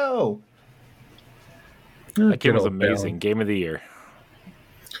 That game was amazing. Game of the year.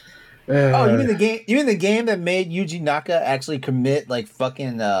 You mean the game? You mean the game that made Yuji Naka actually commit like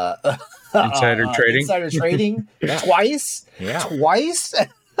fucking insider trading? Insider trading twice. Yeah. Twice.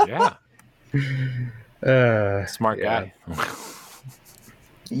 Yeah. Smart guy.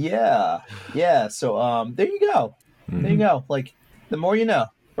 Yeah. So there you go. There you go. Like the more you know,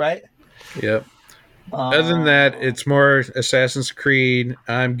 right? Yep. Other than that, it's more Assassin's Creed.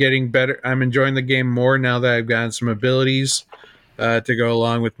 I'm getting better. I'm enjoying the game more now that I've gotten some abilities to go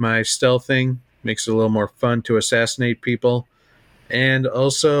along with my stealthing. Makes it a little more fun to assassinate people. And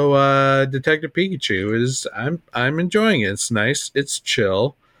also, Detective Pikachu is. I'm enjoying it. It's nice. It's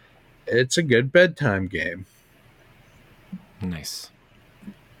chill. It's a good bedtime game. Nice.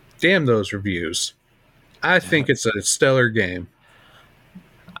 Damn those reviews. I think it's a stellar game.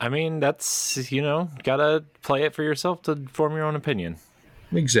 I mean, that's, gotta play it for yourself to form your own opinion.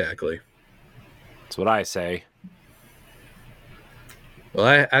 Exactly. That's what I say.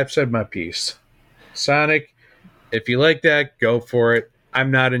 Well, I've said my piece. Sonic, if you like that, go for it.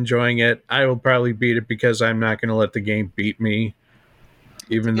 I'm not enjoying it. I will probably beat it because I'm not going to let the game beat me,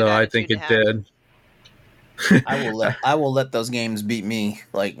 even though I think it did. I will let those games beat me.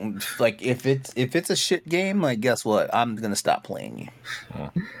 Like if it's a shit game, like guess what? I'm gonna stop playing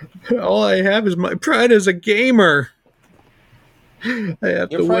you. All I have is my pride as a gamer. I have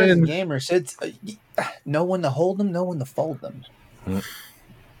to win. As a gamer, so it's no one to hold them, no one to fold them.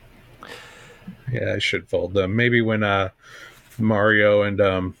 Yeah, I should fold them. Maybe when Mario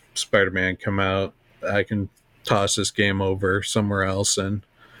and Spider-Man come out, I can toss this game over somewhere else and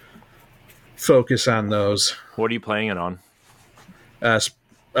focus on those. What are you playing it on?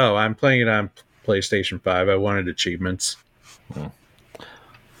 I'm playing it on PlayStation 5. I wanted achievements.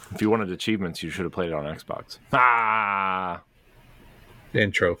 If you wanted achievements, you should have played it on Xbox.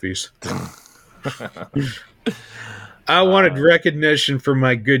 And trophies. I wanted recognition for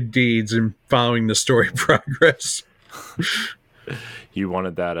my good deeds and following the story progress. You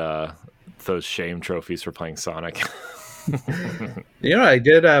wanted that those shame trophies for playing Sonic. I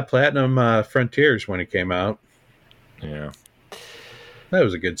did Platinum Frontiers when it came out. Yeah. That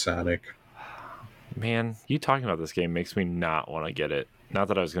was a good Sonic. Man, you talking about this game makes me not want to get it. Not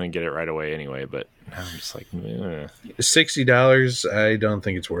that I was going to get it right away anyway, but now I'm just like, $60, I don't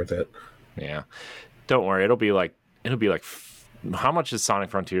think it's worth it. Yeah. Don't worry, it'll be like how much is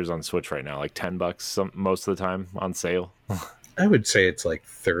Sonic Frontiers on Switch right now? Like $10 most of the time on sale? I would say it's like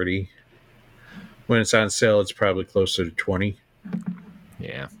 30. When it's on sale, it's probably closer to 20.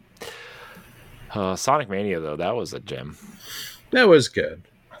 Yeah. Sonic Mania, though, that was a gem. That was good.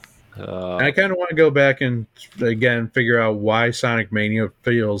 I kind of want to go back and, again, figure out why Sonic Mania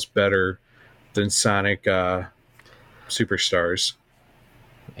feels better than Sonic Superstars.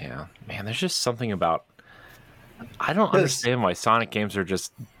 Yeah. Man, there's just something about... I don't understand why Sonic games are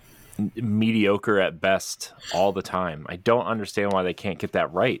just mediocre at best all the time. I don't understand why they can't get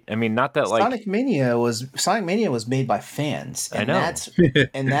that right. I mean, not that like Sonic Mania was made by fans, and I know. that's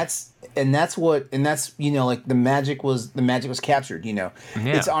like the magic was captured. Yeah.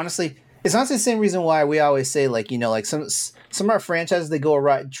 It's honestly the same reason why we always say like some of our franchises they go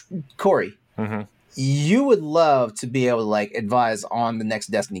right. Corey, you would love to be able to like advise on the next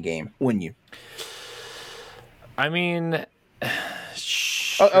Destiny game, wouldn't you? I mean.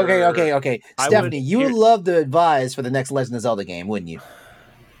 Sure. Okay. Stephanie, you would love to advise for the next Legend of Zelda game, wouldn't you?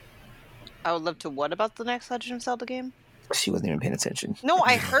 I would love to. What about the next Legend of Zelda game? She wasn't even paying attention. No,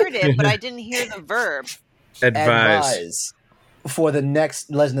 I heard it, but I didn't hear the verb. Advise for the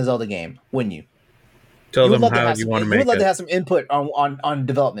next Legend of Zelda game, wouldn't you? Tell them how you want to make it. You would love to have some input on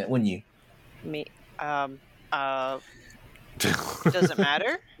development, wouldn't you? Me, does it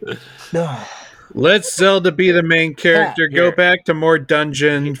matter? No. Let Zelda be the main character. Pat, go back to more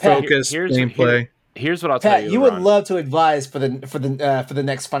dungeon-focused gameplay. Here's what I'll tell you. You would love to advise for the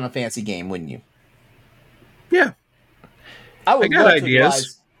next Final Fantasy game, wouldn't you? Yeah, I got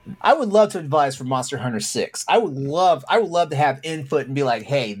ideas. I would love to advise for Monster Hunter 6. I would love to have input and be like,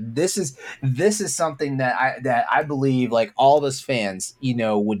 hey, this is something that I believe like all of us fans,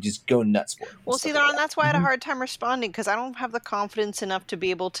 would just go nuts for. Well, see, Lauren, that's why I had a hard time responding, because I don't have the confidence enough to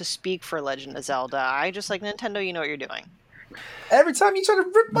be able to speak for Legend of Zelda. I just like, Nintendo, you know what you're doing. Every time you try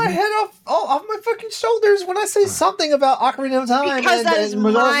to rip my head off my fucking shoulders when I say something about Ocarina of Time. Because that is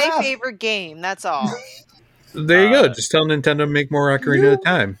my favorite game, that's all. There you go. Just tell Nintendo to make more Ocarina of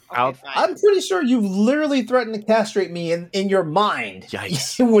Time. Okay, I'm pretty sure you've literally threatened to castrate me in your mind.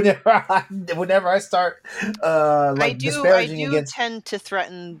 Yikes! whenever I start disparaging against. I tend to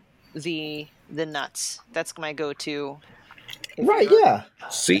threaten the nuts. That's my go-to. Right? Yeah.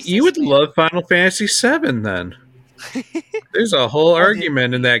 See, you would love Final Fantasy VII then. There's a whole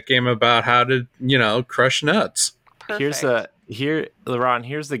argument in that game about how to, crush nuts. Perfect. Ron,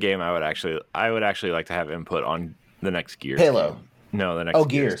 here's the game I would actually like to have input on the next Gears. Halo. Game. No, the next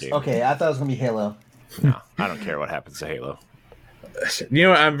Gears. Game. Okay, I thought it was gonna be Halo. No, I don't care what happens to Halo.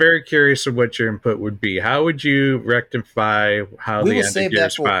 I'm very curious of what your input would be. How would you rectify how the end of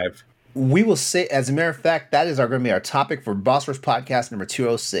Gears 5? We will say, as a matter of fact, that is going to be our topic for Boss Rush Podcast number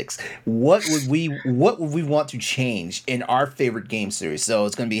 206. What would we want to change in our favorite game series? So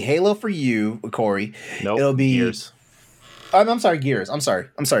it's going to be Halo for you, Corey. Nope. It'll be Gears. I'm sorry, Gears. I'm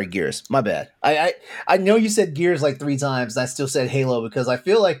sorry, Gears. My bad. I know you said Gears like 3 times. And I still said Halo because I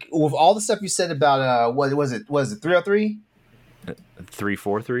feel like with all the stuff you said about what was it 303?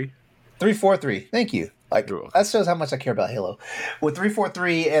 343? 343. Thank you. Like that shows how much I care about Halo. With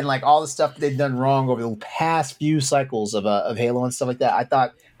 343 and like all the stuff they've done wrong over the past few cycles of Halo and stuff like that, I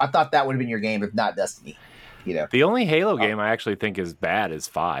thought that would have been your game if not Destiny. The only Halo game I actually think is bad is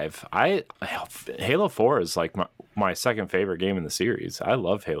 5. Halo 4 is like my second favorite game in the series. I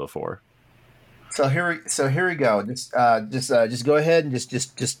love Halo 4. So here we go. Just go ahead and just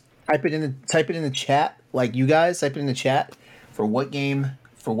type it in the chat. Like you guys type it in the chat for what game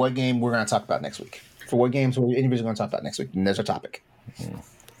we're going to talk about next week. For what games anybody's going to talk about next week. And there's our topic.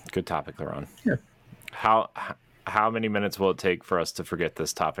 Good topic, Laron. Yeah. How many minutes will it take for us to forget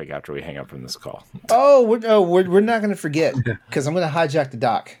this topic after we hang up from this call? We're not going to forget because I'm going to hijack the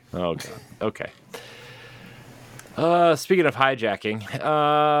doc. Oh, God. Okay. Speaking of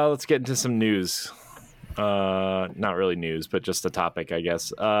hijacking, let's get into some news. Not really news, but just a topic, I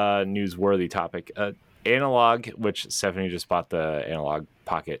guess. Newsworthy topic. Analog, which Stephanie just bought the Analog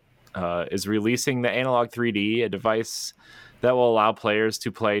Pocket, is releasing the Analog 3D, a device that will allow players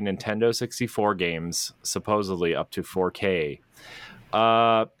to play Nintendo 64 games, supposedly up to 4K.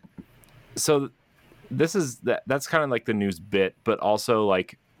 So that's kind of like the news bit, but also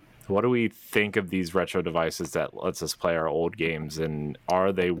like, what do we think of these retro devices that lets us play our old games, and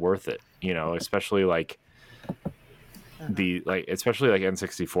are they worth it? Especially like especially like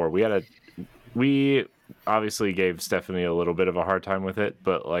N64. We obviously gave Stephanie a little bit of a hard time with it,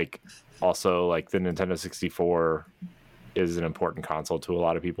 but like also like the Nintendo 64 is an important console to a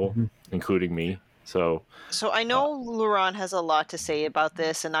lot of people, including me. So I know Laurent has a lot to say about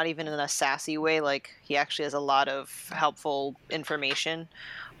this, and not even in a sassy way. Like he actually has a lot of helpful information.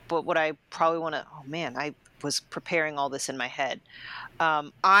 But what I probably want to, I was preparing all this in my head.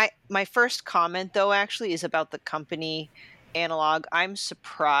 My first comment though actually is about the company Analog. I'm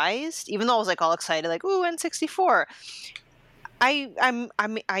surprised, even though I was like all excited, like ooh N64.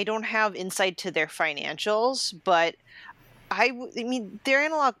 I don't have insight to their financials, but I mean their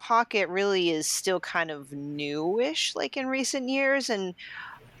Analog Pocket really is still kind of newish, like in recent years, and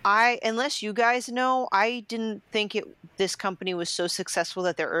unless you guys know, I didn't think this company was so successful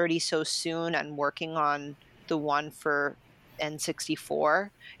that they're already so soon and working on the one for N64,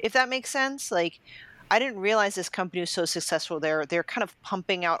 if that makes sense. Like, I didn't realize this company was so successful. They're kind of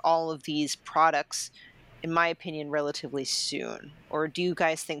pumping out all of these products, in my opinion, relatively soon. Or do you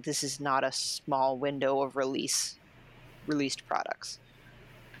guys think this is not a small window of released products?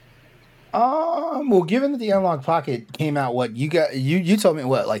 Well, given that the Analog Pocket came out, you told me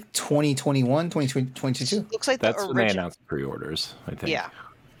like 2021, 2022? Looks like that's when they announced pre-orders, I think. Yeah.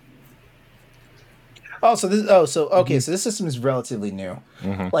 So this system is relatively new.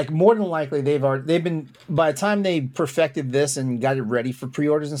 Mm-hmm. Like more than likely they've been, by the time they perfected this and got it ready for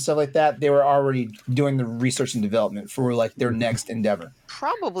pre-orders and stuff like that, they were already doing the research and development for like their next endeavor.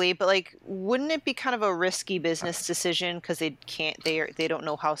 Probably, but like, wouldn't it be kind of a risky business decision because they don't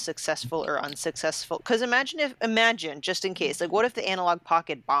know how successful or unsuccessful? Because imagine just in case, like, what if the Analog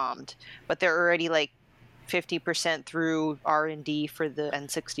Pocket bombed, but they're already like 50% through R&D for the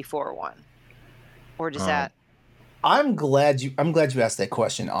N64 one? Or does that? I'm glad you asked that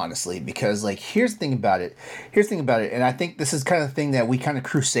question, honestly, because like here's the thing about it, and I think this is kind of the thing that we kind of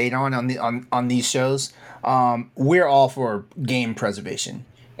crusade on these shows. We're all for game preservation,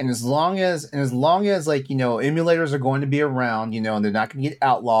 and as long as like emulators are going to be around, and they're not going to get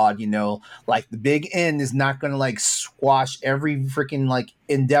outlawed, like the big N is not going to like squash every freaking like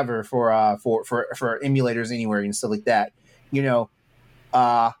endeavor for emulators anywhere and stuff like that,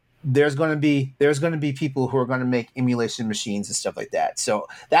 there's going to be people who are going to make emulation machines and stuff like that. So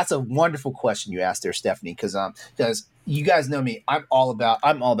that's a wonderful question you asked there, Stephanie, because you guys know me, I'm all about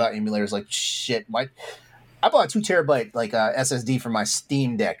emulators like shit. I bought a 2 terabyte like SSD for my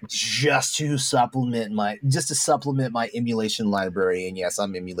Steam Deck just to supplement my emulation library. And yes,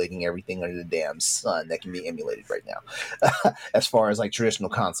 I'm emulating everything under the damn sun that can be emulated right now, as far as like traditional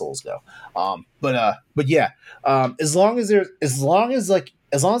consoles go. But yeah, as long as the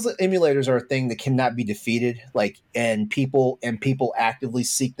emulators are a thing that cannot be defeated, like and people actively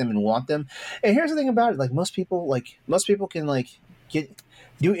seek them and want them. And here's the thing about it: like most people can like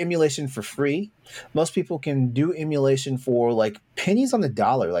do emulation for free. Most people can do emulation for like pennies on the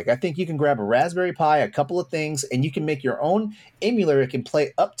dollar. Like I think you can grab a Raspberry Pi, a couple of things, and you can make your own emulator. It can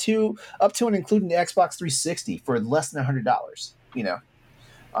play up to and including the Xbox 360 for less than $100.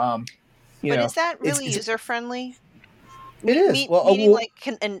 But is that really user friendly? It is.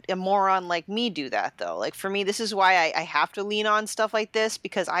 Can a moron like me do that though? Like for me, this is why I have to lean on stuff like this,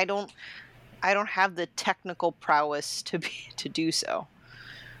 because I don't have the technical prowess to do so.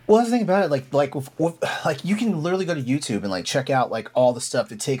 Well, that's the thing about it, like you can literally go to YouTube and like check out like all the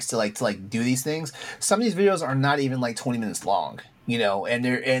stuff it takes to do these things. Some of these videos are not even like 20 minutes long, and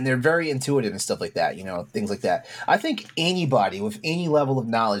they're very intuitive and stuff like that, things like that. I think anybody with any level of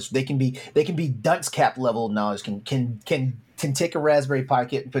knowledge, they can be dunce cap level of knowledge can take a Raspberry Pi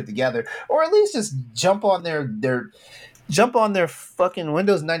kit and put it together, or at least just jump on their fucking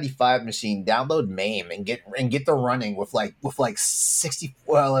Windows 95 machine, download MAME, and get the running with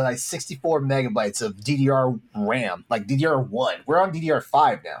 64 megabytes of DDR RAM, like DDR1. We're on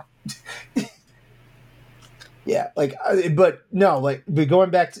DDR5 now. Yeah, but going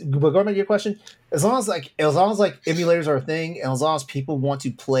back to your question, as long as emulators are a thing, and as long as people want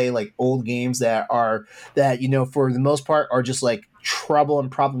to play like old games that for the most part are just like trouble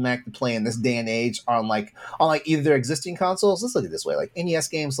and problematic to play in this day and age on either their existing consoles. Let's look at it this way: like NES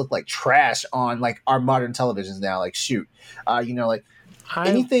games look like trash on like our modern televisions now. Like shoot,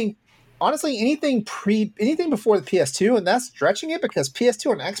 anything. Honestly, anything before the PS2, and that's stretching it because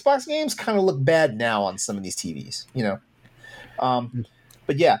PS2 and Xbox games kind of look bad now on some of these TVs,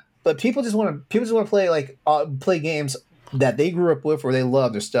 But people just want to play games that they grew up with or they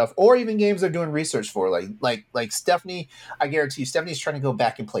love their stuff, or even games they're doing research for. Like Stephanie, I guarantee you, Stephanie's trying to go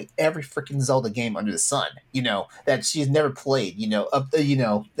back and play every freaking Zelda game under the sun, that she's never played, and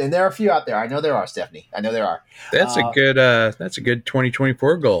there are a few out there. I know there are, Stephanie. I know there are. That's a good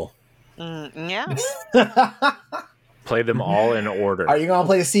 2024 goal. Yeah. Play them all in order. Are you gonna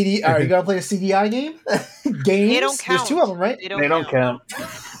play a CD? Are you gonna play a CDI game? Games? They don't count. There's 2 of them, right? They don't count.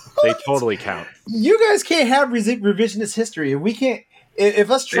 They totally count. You guys can't have revisionist history. We can't. If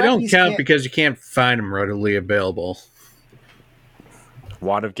us they don't count because you can't find them readily available.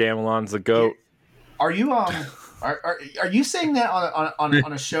 Wand of Gamelon's the GOAT. Are you Are you saying that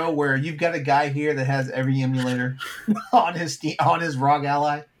on a show where you've got a guy here that has every emulator on his ROG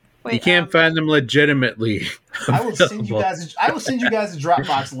Ally? Wait, you can't find them legitimately. I will send you guys a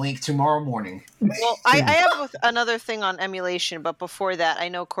Dropbox link tomorrow morning. Well, I have another thing on emulation, but before that, I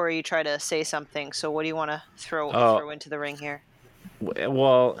know Corey, you try to say something. So, what do you want to throw into the ring here?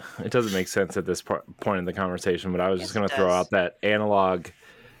 Well, it doesn't make sense at this point in the conversation, but I was just going to throw out that Analog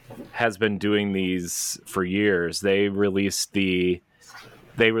has been doing these for years. They released an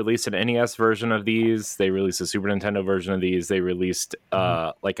NES version of these. They released a Super Nintendo version of these. They released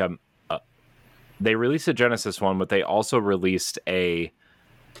they released a Genesis one, but they also released a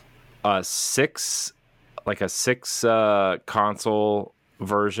six console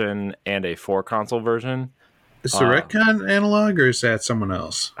version and a 4 console version. Is the Retcon Analog, or is that someone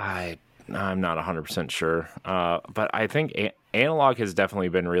else? I'm not 100% sure, but I think Analog has definitely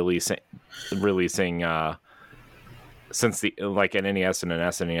been releasing since an NES and an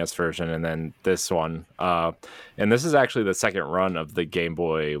SNES version, and then this one, and this is actually the second run of the Game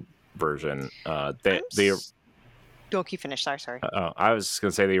Boy version. Don't keep finish. Sorry. I was just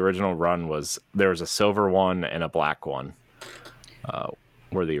gonna say the original run there was a silver one and a black one.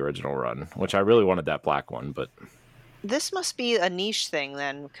 Were the original run, which I really wanted that black one, but this must be a niche thing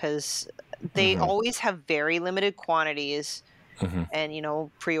then, because they always have very limited quantities,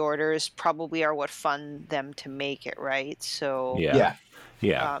 and pre-orders probably are what fund them to make it, right? So yeah.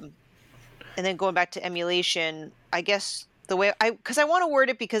 And then going back to emulation, I guess the way because I want to word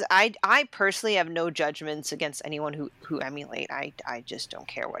it, because I personally have no judgments against anyone who emulate. I just don't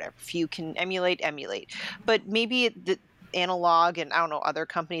care, whatever. If you can emulate. But maybe the Analog and I don't know other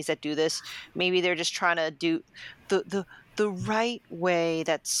companies that do this, maybe they're just trying to do the right way.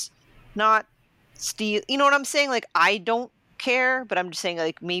 That's not steal. You know what I'm saying? Like, I don't care, but I'm just saying,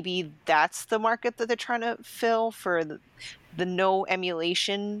 like, maybe that's the market that they're trying to fill for the no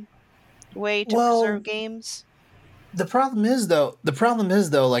emulation way to preserve games. The problem is though,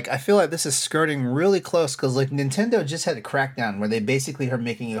 like, I feel like this is skirting really close, because like Nintendo just had a crackdown where they basically are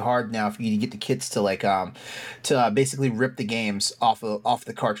making it hard now for you to get the kids to like to basically rip the games off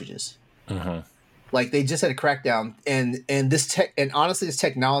the cartridges. Like, they just had a crackdown, and this honestly, this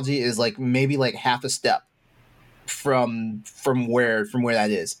technology is like maybe like half a step from where that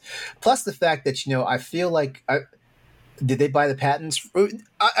is. Plus the fact that I feel like did they buy the patents? I'm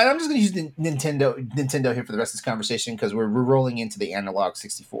just going to use Nintendo here for the rest of this conversation, because we're rolling into the Analog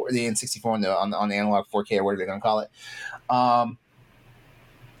 64, the N64 on the Analog 4K, or whatever they're going to call it.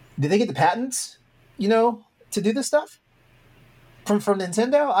 Did they get the patents, to do this stuff from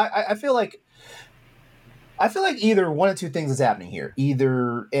Nintendo? I feel like either one of two things is happening here.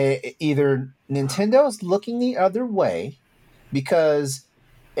 Either Nintendo's looking the other way because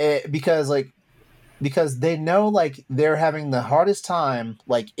they know, like, they're having the hardest time,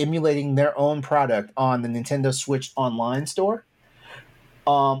 like, emulating their own product on the Nintendo Switch Online store,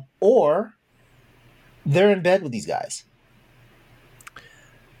 or they're in bed with these guys.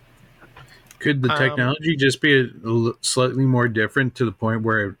 Could the technology just be slightly more different to the point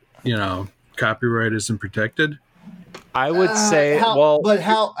where, copyright isn't protected? I would say, how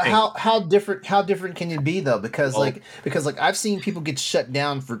different can it be though? Because I've seen people get shut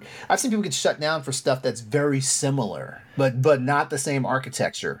down for stuff that's very similar, but not the same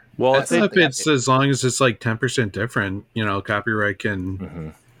architecture. Well, if it's as long as it's like 10% different, copyright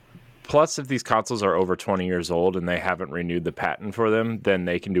can. Plus, if these consoles are over 20 years old and they haven't renewed the patent for them, then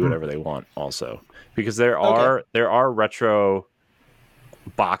they can do whatever they want. Also, because there are retro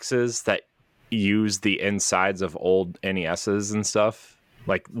boxes that use the insides of old NESs and stuff,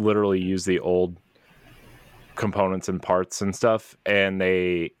 like literally use the old components and parts and stuff, and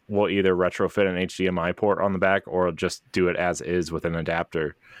they will either retrofit an HDMI port on the back or just do it as is with an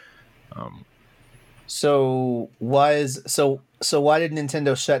adapter. So why did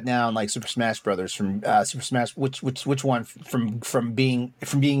Nintendo shut down like Super Smash Brothers from Super Smash? Which one from being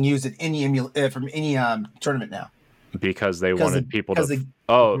used at any tournament now? Because they wanted people to.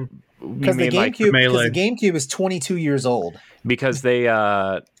 Because the GameCube is 22 years old. Because they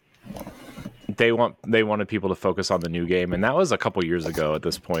wanted people to focus on the new game, and that was a couple years ago. At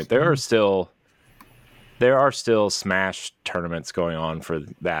this point, there are still Smash tournaments going on for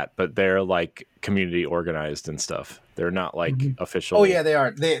that, but they're like community organized and stuff. They're not like official. Oh yeah, they are.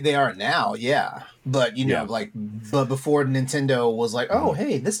 They are now. Yeah, but but before Nintendo was like, oh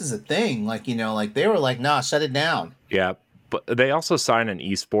hey, this is a thing. Like like they were like, nah, shut it down. Yeah. But they also signed an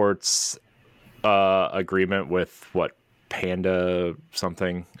esports agreement with Panda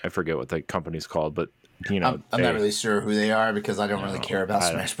something. I forget what the company's called, but I'm not really sure who they are, because I don't really care about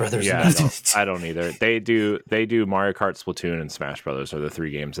Smash Brothers. Yeah, I don't either. They do Mario Kart, Splatoon, and Smash Brothers are the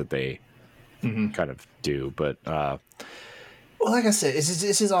three games that they kind of do. But well, like I said,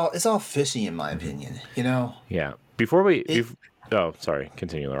 it's all fishy in my opinion. Yeah. Before we. Oh, sorry.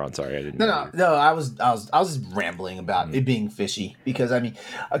 Continue, Laurent. Sorry, I didn't. No. I was just rambling about it being fishy, because I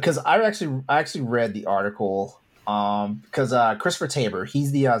actually read the article, because Christopher Tabor,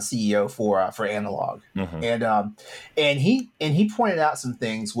 he's the CEO for Analog, and he pointed out some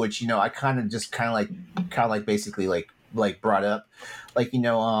things which I kind of basically brought up,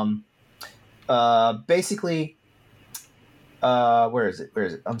 basically, where is it?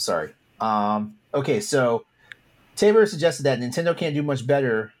 I'm sorry. Okay, so Tabor suggested that Nintendo can't do much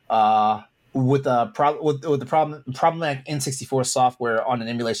better with the problematic N64 software on an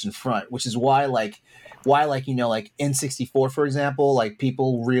emulation front, which is why N64, for example, like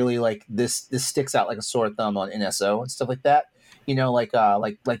people really like this sticks out like a sore thumb on NSO and stuff like that. Like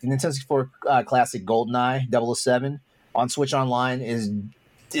the Nintendo 64 classic GoldenEye 007 on Switch Online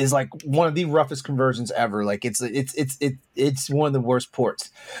is like one of the roughest conversions ever. Like it's one of the worst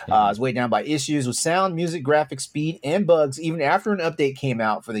ports. It's weighed down by issues with sound, music, graphics, speed, and bugs even after an update came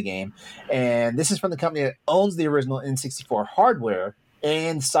out for the game. And this is from the company that owns the original N64 hardware.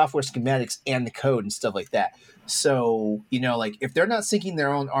 and software schematics and the code and stuff like that. So, you know, like if they're not sinking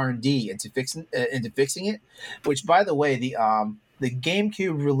their own R&D into fixing it, which by the way, the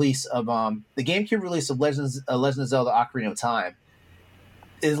GameCube release of Legends of Zelda Ocarina of Time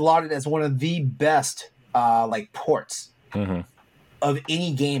is lauded as one of the best like ports of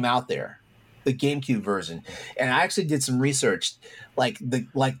any game out there, the GameCube version. And I actually did some research.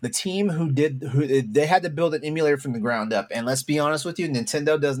 The team who they had to build an emulator from the ground up. And let's be honest with you,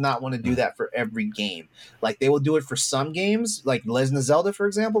 Nintendo does not want to do that for every game. Like they will do it for some games, like Legend of Zelda, for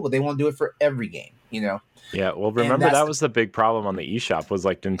example, but they won't do it for every game, you know? Yeah, well, remember that was the big problem on the eShop was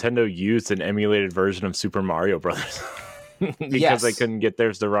like Nintendo used an emulated version of Super Mario Brothers. Because they couldn't get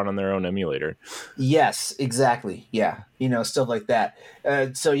theirs to run on their own emulator. Yes, exactly. Yeah, you know, stuff like that.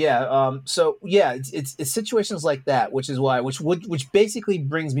 It's situations like that, which basically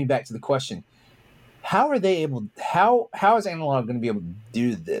brings me back to the question: how is Analog going to be able to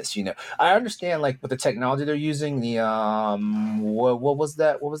do this? You know, I understand like with the technology they're using. The what was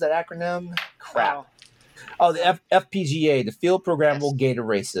that acronym? Crap. Oh, the FPGA, the Field Programmable Gate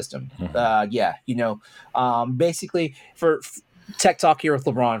Array System. Basically for tech talk here with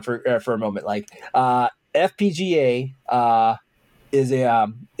LeBron for a moment. Like FPGA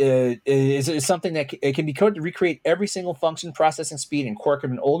is something that it can be coded to recreate every single function, processing speed, and quirk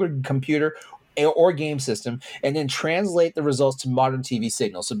of an older computer or game system, and then translate the results to modern TV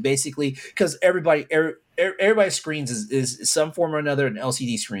signals. So basically, because everybody's screens is some form or another an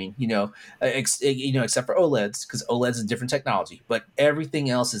LCD screen, except for OLEDs, because OLEDs is different technology, but everything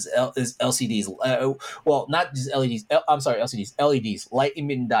else is LCDs. Not just LEDs. LCDs, LEDs, light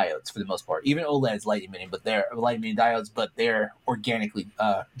emitting diodes for the most part. Even OLEDs light emitting, but they're light emitting diodes, but they're organically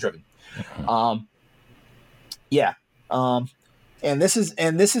driven. And this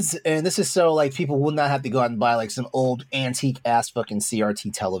is so like people will not have to go out and buy like some old antique ass fucking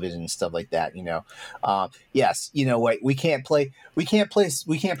CRT television and stuff like that, you know. Yes, you know what, we can't play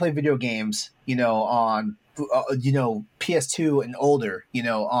video games, you know, on PS2 and older, you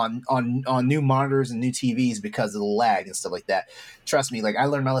know, on new monitors and new TVs because of the lag and stuff like that. Trust me, like I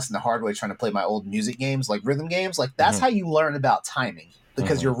learned my lesson the hard way trying to play my old music games, like rhythm games. Like that's how you learn about timing.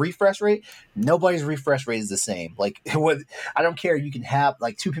 Because your refresh rate, nobody's refresh rate is the same. Like I don't care. You can have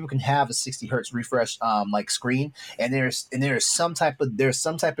like two people can have a 60 hertz refresh like screen, and there's some type of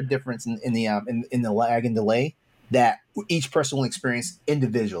difference in the lag and delay that each person will experience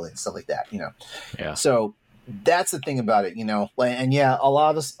individually and stuff like that. You know. Yeah. So that's the thing about it, you know. Like, and yeah, a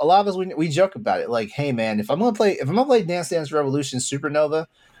lot of us we joke about it. Like, hey man, if I'm gonna play Dance Dance Revolution Supernova.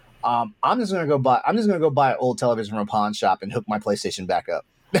 I'm just gonna go buy an old television from a pawn shop and hook my PlayStation back up.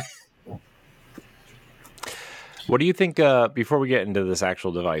 What do you think? Before we get into this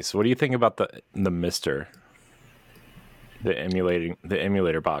actual device, what do you think about the Mister, the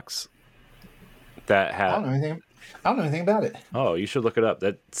emulator box that had? I don't know anything about it. Oh, you should look it up.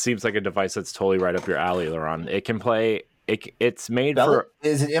 That seems like a device that's totally right up your alley, Laurent. It can play. It's made for.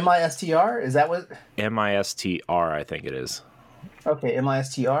 Is it MISTR? Is that what? MISTR, I think it is. Okay,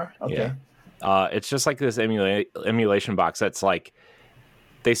 MISTR. Okay. Yeah. It's just like this emulation box that's like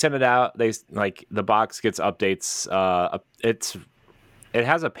they send it out. They like the box gets updates. It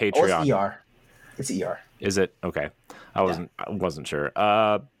has a Patreon. Oh, it's ER. It's ER. Is it? Okay. I wasn't sure.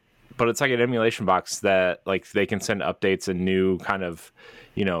 But it's like an emulation box that like they can send updates and new kind of,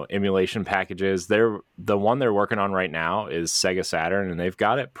 you know, emulation packages. The one they're working on right now is Sega Saturn, and they've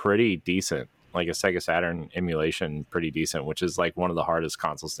got it pretty decent. Like a Sega Saturn emulation, pretty decent, which is like one of the hardest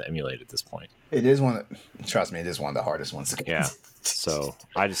consoles to emulate at this point. It is trust me, it is one of the hardest ones. Yeah. So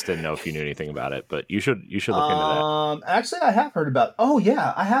I just didn't know if you knew anything about it, but you should look into that. Actually, I have heard about. Oh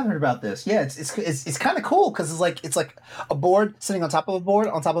yeah, I have heard about this. Yeah, it's kind of cool because it's like a board sitting on top of a board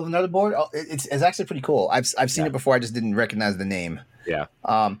on top of another board. It's actually pretty cool. I've seen it before. I just didn't recognize the name. Yeah.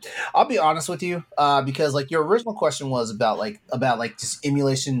 I'll be honest with you, because like your original question was about just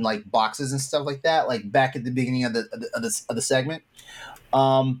emulation like boxes and stuff like that, like back at the beginning of the segment.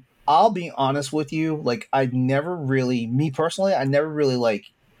 I'll be honest with you, like I never really like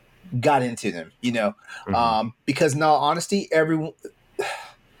got into them, you know, because in all honesty,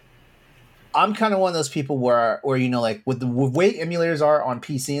 I'm kind of one of those people where you know, like with the way emulators are on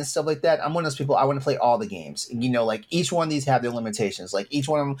PC and stuff like that, I'm one of those people, I want to play all the games. And, you know, like each one of these have their limitations. Like each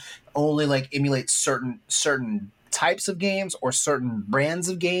one of them only like emulates certain types of games or certain brands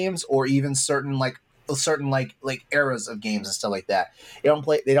of games or even certain eras of games and stuff like that. They don't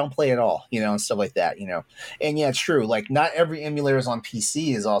play at all, you know, and stuff like that, you know. And yeah, it's true. Like not every emulator is on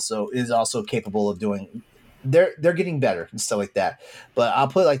PC is also capable of doing. They're getting better and stuff like that. But I'll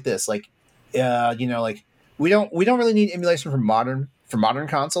put it like this, like. You know, like we don't really need emulation for modern for modern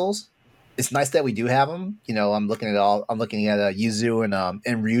consoles, it's nice that we do have them. You know, I'm looking at Yuzu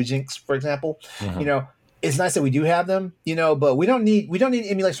and Ryujinx, for example. Mm-hmm. You know, it's nice that we do have them. You know, but we don't need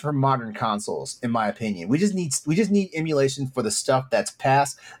emulation for modern consoles, in my opinion. We just need emulation for the stuff that's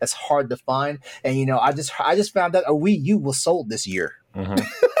past, that's hard to find. And you know, I just found out a Wii U was sold this year. Mm-hmm.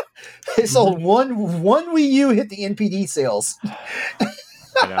 It sold one Wii U hit the NPD sales.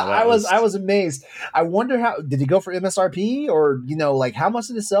 I was amazed. I wonder how did it go for MSRP, or you know, like how much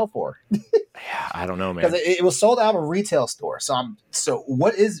did it sell for? I don't know, man. Because it was sold out of a retail store. So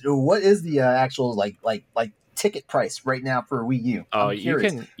what is the actual like ticket price right now for a Wii U? Oh, you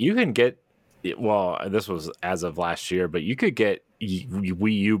can get. Well, this was as of last year, but you could get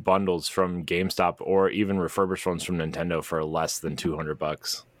Wii U bundles from GameStop or even refurbished ones from Nintendo for less than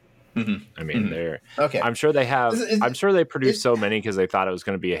 $200. Mm-hmm. I mean, they're okay. I'm sure they have. I'm sure they produced so many because they thought it was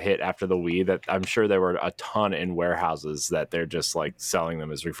going to be a hit after the Wii that I'm sure there were a ton in warehouses that they're just like selling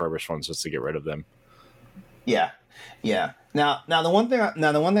them as refurbished ones just to get rid of them. Yeah. Now the one thing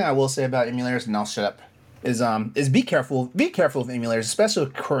I will say about emulators, and I'll shut up, is be careful of emulators, especially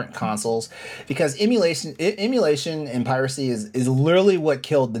with current consoles, because emulation and piracy is literally what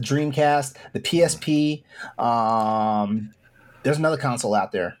killed the Dreamcast, the PSP. There's another console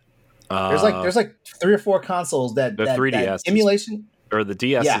out there. There's like 3 or 4 consoles that 3DS that emulation or the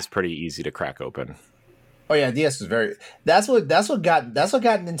DS is pretty easy to crack open. Oh yeah, DS is very. That's what got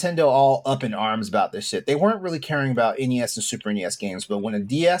Nintendo all up in arms about this shit. They weren't really caring about NES and Super NES games, but when a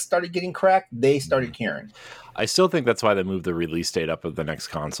DS started getting cracked, they started caring. I still think that's why they moved the release date up of the next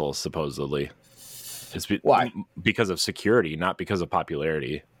console. Supposedly, why? Because of security, not because of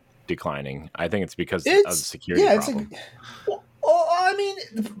popularity declining. I think it's because of the security problem.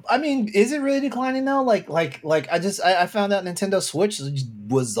 I mean, is it really declining though? Like I found out Nintendo Switch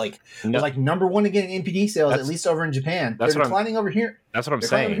was number one again in NPD sales, at least over in Japan. They're declining over here. That's what I'm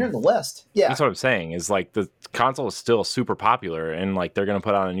saying. Over here in the West, yeah. That's what I'm saying. Is like the console is still super popular, and like they're going to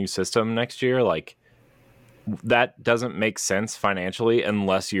put out a new system next year. Like that doesn't make sense financially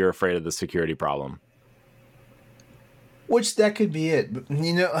unless you're afraid of the security problem. Which that could be it, but,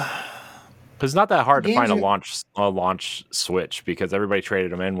 you know. Because it's not that hard to find a launch Switch because everybody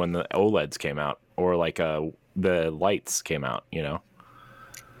traded them in when the OLEDs came out or like the lights came out, you know.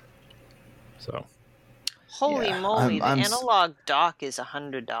 So, holy moly! The analog dock is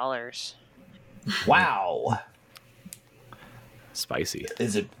 $100. Wow, spicy.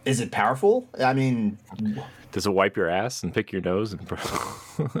 Is it powerful? I mean, does it wipe your ass and pick your nose?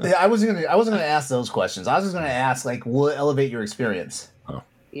 I wasn't gonna ask those questions. I was just gonna ask like, will it elevate your experience?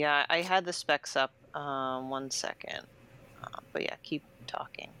 Yeah, I had the specs up. 1 second. But yeah, keep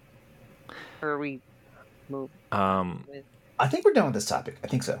talking. Or we move. I think we're done with this topic. I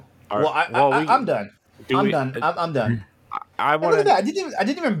think so. I'm done. I'm done. I'm done. I want to. I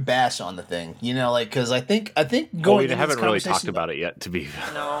didn't even bash on the thing. You know, like because I think going. We haven't really talked about it yet. To be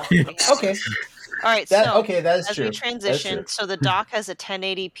no. Okay. All right. That is as true. We transition, so the dock has a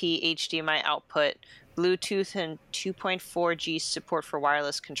 1080p HDMI output. Bluetooth and 2.4G support for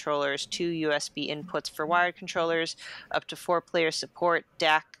wireless controllers, 2 USB inputs for wired controllers, up to 4-player support,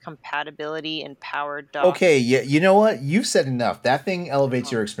 DAC compatibility, and powered dock. Okay, yeah, you know what? You've said enough. That thing elevates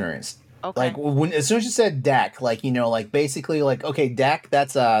your experience. Okay. Like as soon as you said DAC, like you know, like basically, like okay, DAC,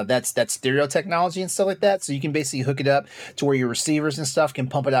 that's stereo technology and stuff like that. So you can basically hook it up to where your receivers and stuff can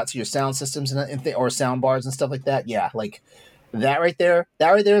pump it out to your sound systems or sound bars and stuff like that. Yeah, like that right there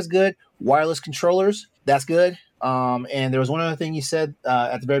is good. Wireless controllers, that's good. And there was one other thing you said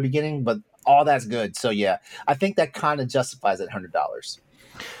at the very beginning, but all that's good. So yeah, I think that kind of justifies that $100.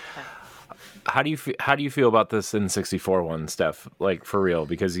 How do you feel about this N64 one, Steph? Like for real,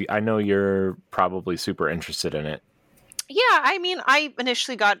 because I know you're probably super interested in it. Yeah, I mean, I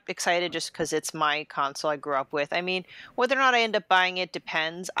initially got excited just because it's my console I grew up with. I mean, whether or not I end up buying it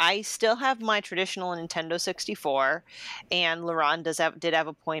depends. I still have my traditional Nintendo 64, and Laurent did have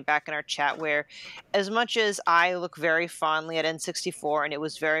a point back in our chat where as much as I look very fondly at N64, and it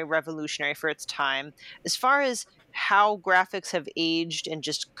was very revolutionary for its time, as far as how graphics have aged and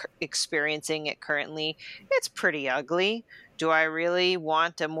just experiencing it currently, it's pretty ugly. Do I really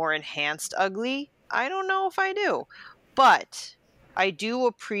want a more enhanced ugly? I don't know if I do. But I do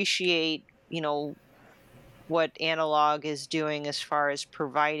appreciate, you know, what Analog is doing as far as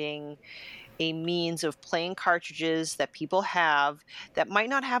providing a means of playing cartridges that people have that might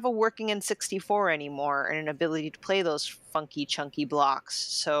not have a working N64 anymore and an ability to play those funky, chunky blocks.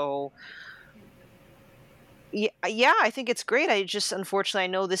 So, yeah, I think it's great. I just, unfortunately, I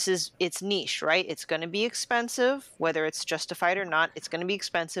know it's niche, right? It's going to be expensive, whether it's justified or not. It's going to be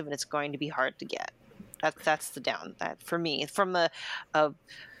expensive and it's going to be hard to get. That's the down that for me from a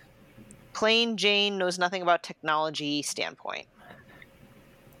plain Jane knows nothing about technology standpoint.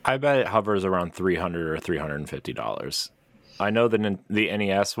 I bet it hovers around $300 or $350. I know the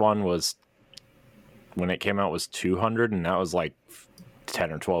NES one was, when it came out, was $200, and that was like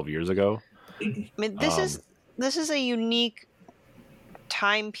 10 or 12 years ago. I mean, this is a unique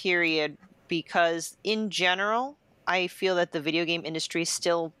time period because in general, I feel that the video game industry is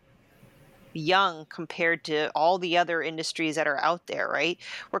still young compared to all the other industries that are out there, right?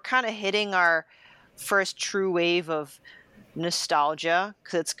 We're kind of hitting our first true wave of nostalgia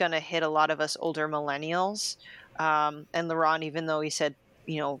because it's going to hit a lot of us older millennials. And Laurent, even though he said,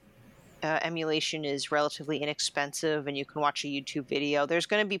 emulation is relatively inexpensive and you can watch a YouTube video, there's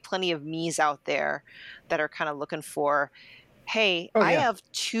going to be plenty of me's out there that are kind of looking for, hey, I have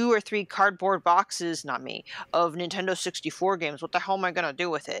 2 or 3 cardboard boxes, not me, of Nintendo 64 games. What the hell am I going to do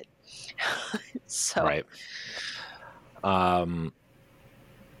with it? So, right.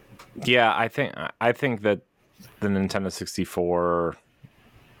 Yeah, I think that the Nintendo 64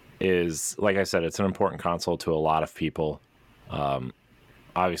 is, like I said, it's an important console to a lot of people.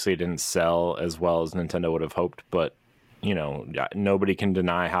 Obviously, it didn't sell as well as Nintendo would have hoped, but nobody can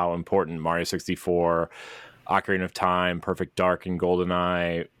deny how important Mario 64, Ocarina of Time, Perfect Dark, and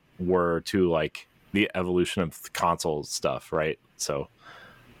GoldenEye were to like the evolution of console stuff, right? So,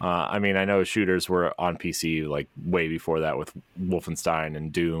 I mean, I know shooters were on PC like way before that with Wolfenstein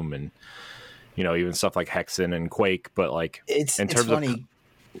and Doom and even stuff like Hexen and Quake, but like it's funny.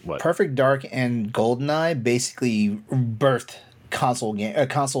 Perfect Dark and GoldenEye basically birthed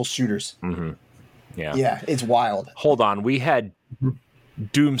console shooters. Mm-hmm. Yeah, it's wild. Hold on, we had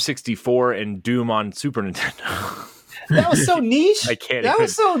Doom 64 and Doom on Super Nintendo. That was so niche.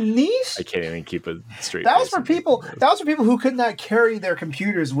 Was so niche. I can't even keep it straight. That was for people who could not carry their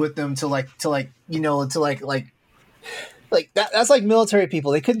computers with them to that's like military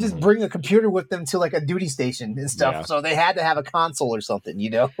people. They couldn't just bring a computer with them to like a duty station and stuff. Yeah. So they had to have a console or something,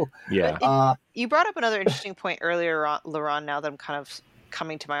 Yeah. You brought up another interesting point earlier, Laurent, now that I'm kind of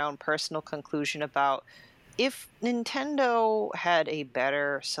coming to my own personal conclusion about if Nintendo had a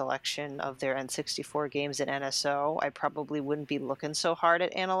better selection of their N64 games at NSO, I probably wouldn't be looking so hard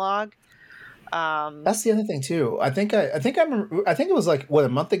at analog. That's the other thing too. I think it was like a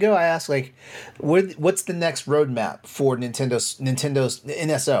month ago. I asked like, what's the next roadmap for Nintendo's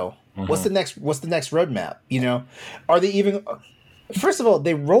NSO? Mm-hmm. What's the next roadmap? Are they even? First of all,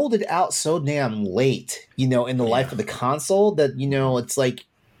 they rolled it out so damn late, in the life of the console that it's like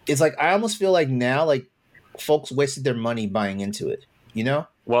I almost feel like now like folks wasted their money buying into it.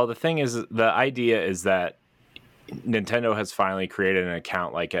 Well, the thing is, the idea is that Nintendo has finally created an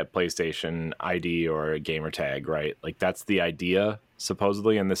account like a PlayStation ID or a gamer tag, right? Like that's the idea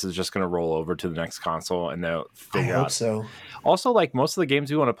supposedly, and this is just going to roll over to the next console, and they'll figure out. I hope so. Also, like most of the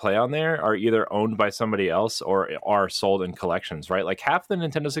games we want to play on there are either owned by somebody else or are sold in collections, right? Like half the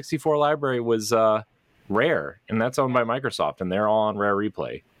Nintendo 64 library was Rare, and that's owned by Microsoft, and they're all on Rare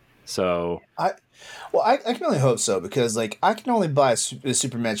Replay. So I can only hope so because like I can only buy a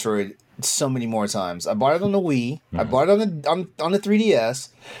Super Metroid so many more times. I bought it on the Wii. Mm-hmm. I bought it on the 3DS.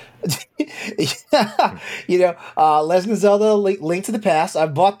 Legend of Zelda: Link to the Past. I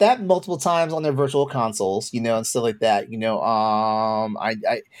bought that multiple times on their virtual consoles, and stuff like that.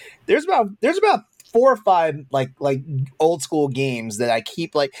 There's about 4 or 5 like old school games that I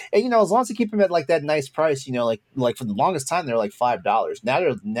keep like, and as long as I keep them at like that nice price, like for the longest time they're like $5.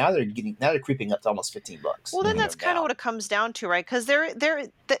 Now they're creeping up to almost $15. Well, then that's kind of what it comes down to, right? Because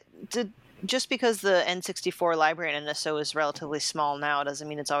just because the N64 library in NSO is relatively small now doesn't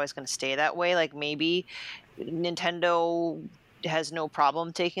mean it's always going to stay that way. Like maybe Nintendo has no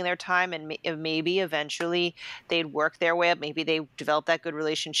problem taking their time, and maybe eventually they'd work their way up. Maybe they develop that good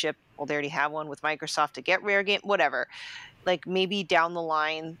relationship. Well, they already have one with Microsoft to get Rare game, whatever. Like maybe down the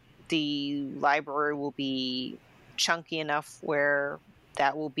line, the library will be chunky enough where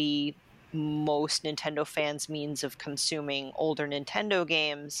that will be most Nintendo fans' means of consuming older Nintendo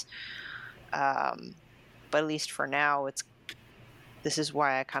games. But at least for now, this is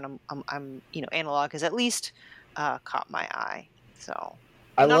why I kind of I'm analog has at least caught my eye. So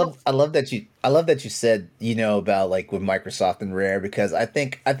I love that you said about like with Microsoft and Rare, because I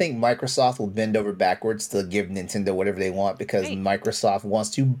think Microsoft will bend over backwards to give Nintendo whatever they want because Microsoft wants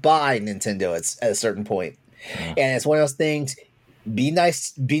to buy Nintendo at a certain point. And it's one of those things. Be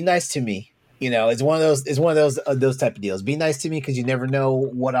nice to me. It's one of those type of deals. Be nice to me because you never know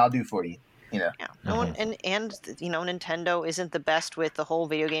what I'll do for you. Yeah. And Nintendo isn't the best with the whole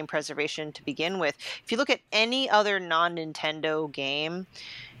video game preservation to begin with. If you look at any other non-Nintendo game,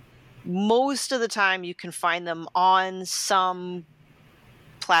 most of the time you can find them on some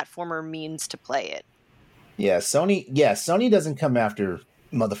platformer means to play it. Yeah, Sony doesn't come after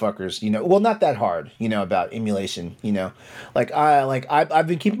motherfuckers, well, not that hard, about emulation, I've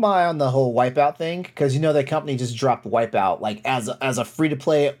been keeping my eye on the whole Wipeout thing because that company just dropped Wipeout like as a free to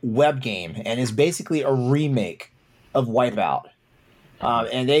play web game and is basically a remake of Wipeout.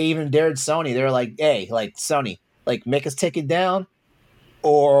 And they even dared Sony. They're like, hey, like Sony, like make us take it down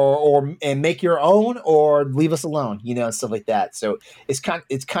and make your own or leave us alone, and stuff like that. So it's kind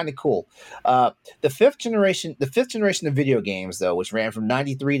of cool. The fifth generation of video games though, which ran from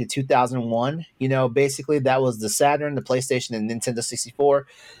 93 to 2001, basically that was the Saturn, the PlayStation, and Nintendo 64.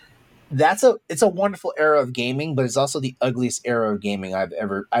 It's a wonderful era of gaming, but it's also the ugliest era of gaming I've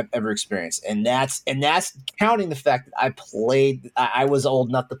ever experienced. And that's counting the fact that I was old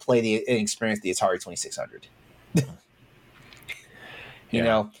enough to play and experience the Atari 2600.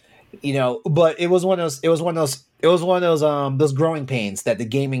 But it was one of those growing pains that the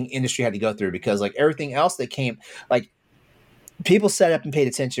gaming industry had to go through because like everything else that came, like people sat up and paid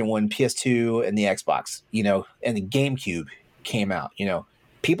attention when PS2 and the Xbox, and the GameCube came out,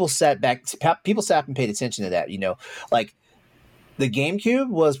 people sat up and paid attention to that, like the GameCube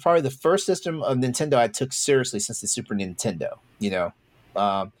was probably the first system of Nintendo I took seriously since the Super Nintendo, the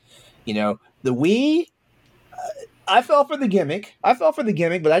Wii, I fell for the gimmick,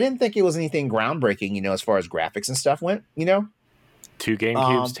 but I didn't think it was anything groundbreaking, as far as graphics and stuff went, Two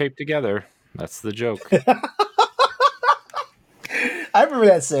GameCubes taped together. That's the joke. I remember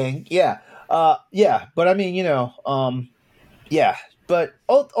that saying. Yeah. But I mean, yeah. But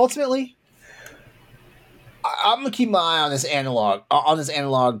ultimately, I'm going to keep my eye on this analog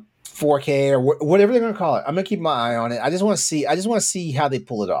 4K or whatever they're going to call it. I'm going to keep my eye on it. I just want to see how they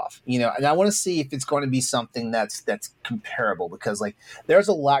pull it off, and I want to see if it's going to be something that's comparable because like there's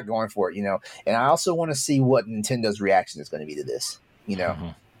a lot going for it, and I also want to see what Nintendo's reaction is going to be to this,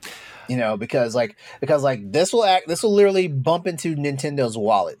 because this will literally bump into Nintendo's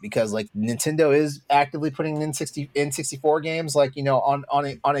wallet because like Nintendo is actively putting N64 games like,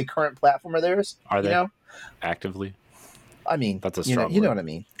 on a current platform of theirs. Are they actively? I mean, that's a strong you know what I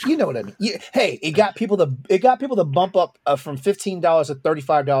mean. Hey, it got people to bump up from $15 to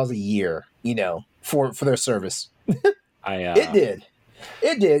 $35 a year, for their service. It did,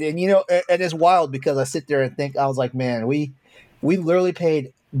 and and it's wild because I sit there and think I was like, man, we literally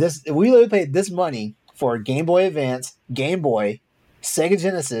paid this money for Game Boy Advance, Game Boy, Sega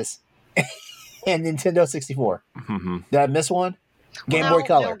Genesis, and Nintendo 64. Mm-hmm. Did I miss one? Game Boy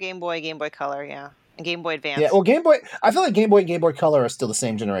Color. No, Game Boy Color, yeah. Game Boy Advance. Yeah, well, Game Boy. I feel like Game Boy and Game Boy Color are still the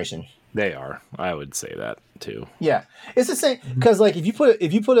same generation. They are. I would say that too. Yeah, it's the same because like if you put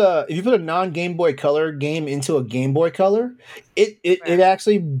a non Game Boy Color game into a Game Boy Color, it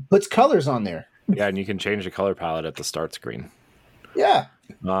actually puts colors on there. Yeah, and you can change the color palette at the start screen. Yeah.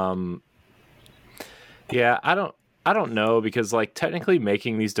 Yeah, I don't know because like technically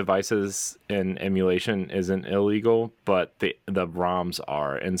making these devices in emulation isn't illegal, but the ROMs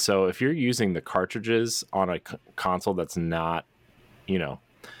are. And so if you're using the cartridges on a console that's not,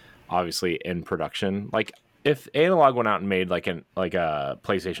 obviously in production, like if Analog went out and made like a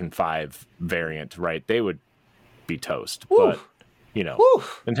PlayStation 5 variant, right, they would be toast. Woo. But Woo.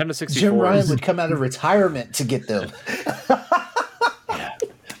 Nintendo 64 Jim Ryan would come out of retirement to get them.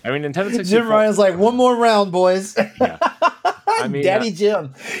 I mean, Nintendo 64. Jim Ryan's like, one more round, boys. Yeah. I mean, Daddy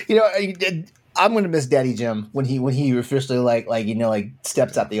Jim. I'm gonna miss Daddy Jim when he officially like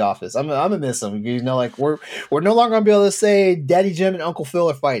steps out the office. I'm gonna miss him. Like we're no longer gonna be able to say Daddy Jim and Uncle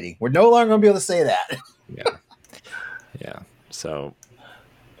Phil are fighting. We're no longer gonna be able to say that. Yeah. So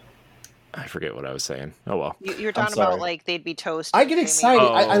I forget what I was saying. Oh well. You're talking about like they'd be toast. I get excited.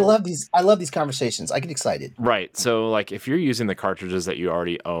 I love these. I love these conversations. I get excited. Right. So like if you're using the cartridges that you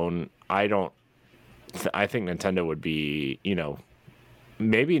already own, I think Nintendo would be,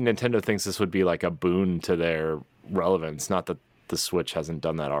 maybe Nintendo thinks this would be like a boon to their relevance. Not that the Switch hasn't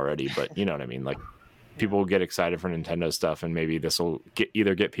done that already, but you know what I mean? Like people will get excited for Nintendo stuff and maybe this will get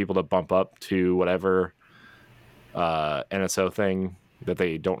people to bump up to whatever NSO thing that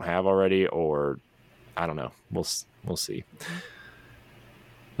they don't have already, or I don't know. We'll see.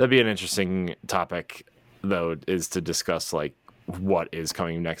 That'd be an interesting topic, though, is to discuss like what is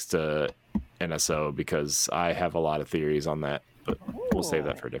coming next to NSO because I have a lot of theories on that, but we'll save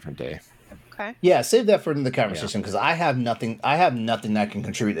that for a different day. Okay. Yeah, save that for the conversation because I have nothing. I have nothing that can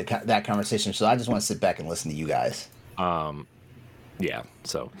contribute to that conversation. So I just want to sit back and listen to you guys. Yeah.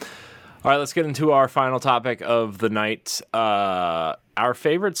 So. All right, let's get into our final topic of the night. Our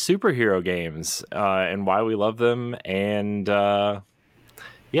favorite superhero games and why we love them. And,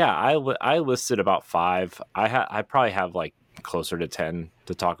 Yeah, I listed about 5. I probably have like closer to 10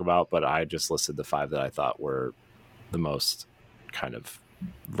 to talk about, but I just listed the 5 that I thought were the most kind of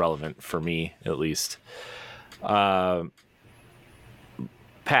relevant for me, at least. Pat,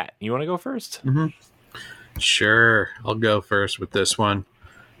 you want to go first? Mm-hmm. Sure, I'll go first with this one.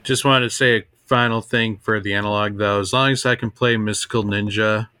 Just wanted to say a final thing for the analog, though. As long as I can play Mystical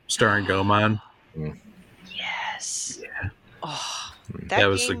Ninja starring Goemon. Yes. Yeah. Oh, that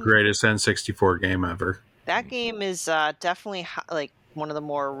was the greatest N64 game ever. That game is definitely like one of the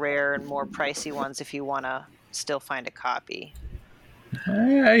more rare and more pricey ones if you want to still find a copy.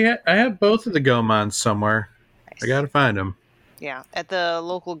 I have both of the Goemons somewhere. Nice. I gotta find them. Yeah, at the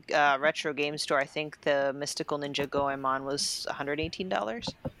local retro game store, I think the Mystical Ninja Goemon was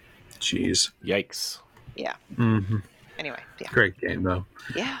 $118. Jeez. Yikes. Yeah. Mm-hmm. Anyway, yeah. Great game, though.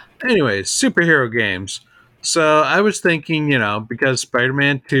 Yeah. Anyways, superhero games. So I was thinking, because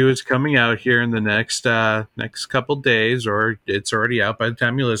Spider-Man 2 is coming out here in the next couple days, or it's already out by the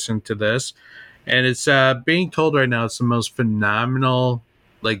time you listen to this, and it's being told right now it's the most phenomenal,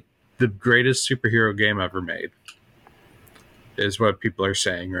 like the greatest superhero game ever made, is what people are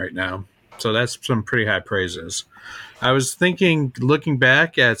saying right now. So that's some pretty high praises. I was thinking, looking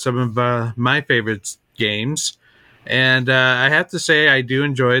back at some of my favorite games, and I have to say I do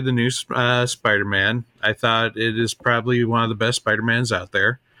enjoy the new Spider-Man. I thought it is probably one of the best Spider-Mans out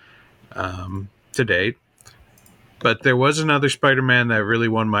there to date. But there was another Spider-Man that really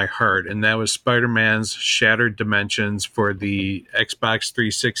won my heart, and that was Spider-Man's Shattered Dimensions for the Xbox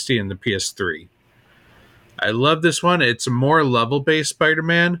 360 and the PS3. I love this one. It's a more level-based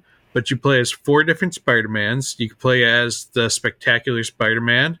Spider-Man, but you play as 4 different Spider-Mans. You can play as the Spectacular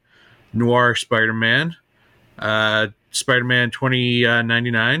Spider-Man, Noir Spider-Man, Spider-Man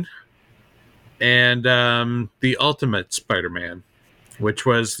 2099, and the Ultimate Spider-Man, which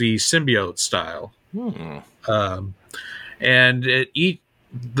was the symbiote style. And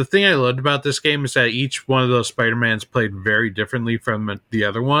the thing I loved about this game is that each one of those Spider-Mans played very differently from the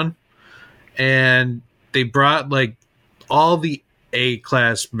other one, and they brought like all the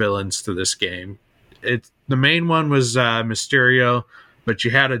A-class villains to this game. The main one was Mysterio, but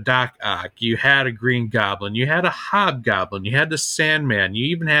you had a Doc Ock, you had a Green Goblin, you had a Hobgoblin, you had the Sandman, you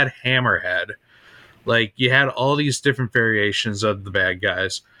even had Hammerhead. Like, you had all these different variations of the bad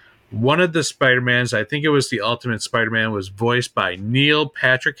guys. One of the Spider-Mans, I think it was the Ultimate Spider-Man, was voiced by Neil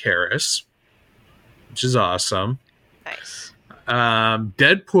Patrick Harris, which is awesome. Nice.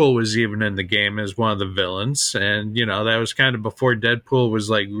 Deadpool was even in the game as one of the villains, and that was kind of before Deadpool was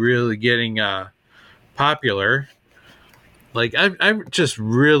like really getting popular. Like, I just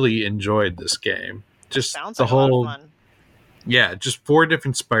really enjoyed this game. Just sounds the like whole, a lot of fun. Yeah, just 4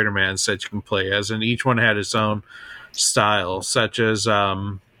 different Spider-Mans that you can play as, and each one had its own style, such as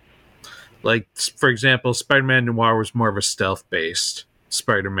like, for example, Spider-Man Noir was more of a stealth-based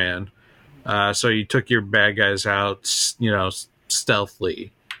Spider-Man. So you took your bad guys out,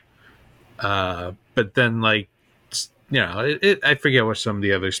 stealthily. But then, like, I forget what some of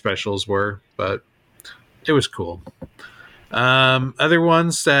the other specials were, but it was cool. Other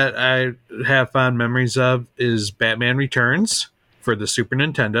ones that I have fond memories of is Batman Returns for the Super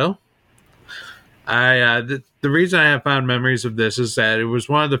Nintendo. The reason I have fond memories of this is that it was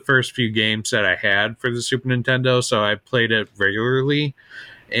one of the first few games that I had for the Super Nintendo, so I played it regularly,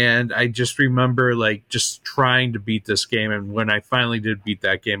 and I just remember like just trying to beat this game, and when I finally did beat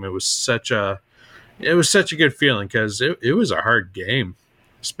that game, it was such a good feeling, because it was a hard game,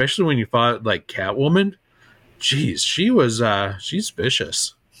 especially when you fought like Catwoman. Jeez, she's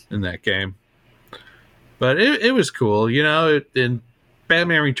vicious in that game. But it was cool, and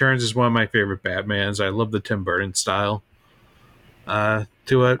Batman Returns is one of my favorite Batmans. I love the Tim Burton style to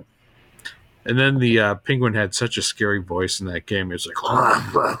it. And then the Penguin had such a scary voice in that game. It was like,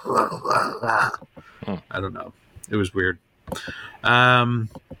 I don't know. It was weird. But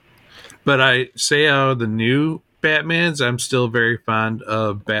I say out of the new Batmans, I'm still very fond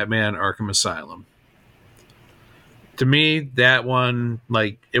of Batman Arkham Asylum. To me, that one,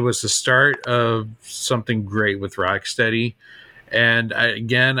 like, it was the start of something great with Rocksteady. And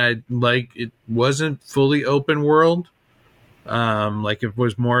it wasn't fully open world. Like, it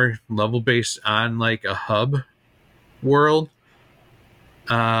was more level based on like a hub world.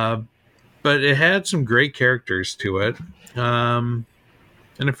 But it had some great characters to it. And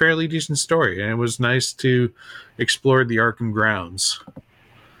a fairly decent story. And it was nice to explore the Arkham grounds.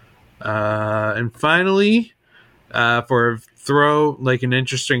 And finally, for an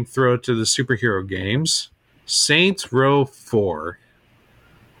interesting throw to the superhero games, Saints Row 4,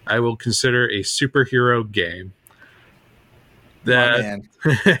 I will consider a superhero game.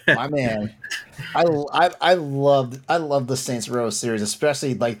 My man. I love the Saints Row series,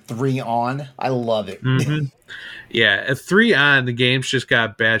 especially like 3 on. I love it. Mm-hmm. Yeah, at 3 on, the games just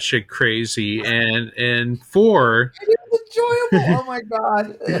got batshit crazy, and 4, it was enjoyable. Oh my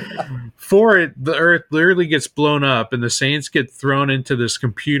god! 4, the Earth literally gets blown up, and the Saints get thrown into this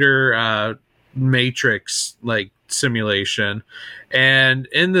computer matrix like simulation, and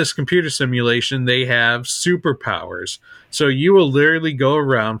in this computer simulation, they have superpowers. So you will literally go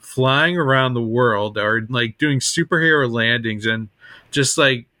around flying around the world, or like doing superhero landings, and just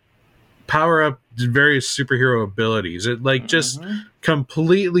like power up various superhero abilities. It like just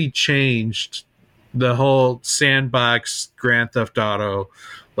completely changed the whole sandbox Grand Theft Auto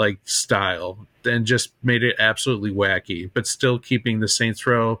like style, and just made it absolutely wacky, but still keeping the Saints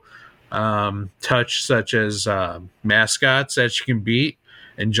Row touch, such as mascots that you can beat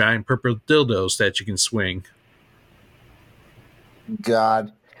and giant purple dildos that you can swing.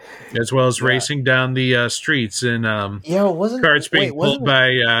 God. As well as racing down the streets and carts being pulled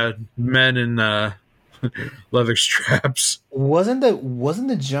by men in leather straps. Wasn't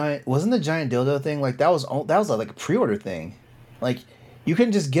the giant dildo thing like that was like a pre-order thing? Like you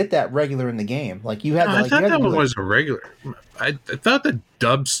couldn't just get that regular in the game. Like you had to, I like, thought that one like, was a regular. I thought the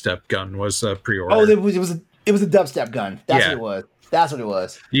dubstep gun was a pre-order. Oh, it was a dubstep gun. That's what it was. That's what it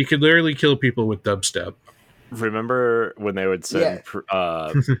was. You could literally kill people with dubstep. Remember when they would send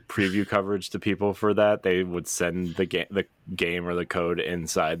preview coverage to people for that? They would send the game or the code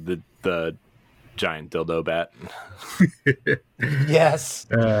inside the giant dildo bat. Yes.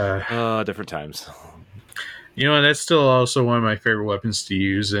 Different times. You know, that's still also one of my favorite weapons to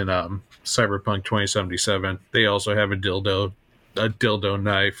use in Cyberpunk 2077. They also have a dildo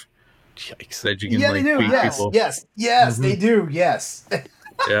knife. Yikes. That you can beat people. Yes, they do. Yes.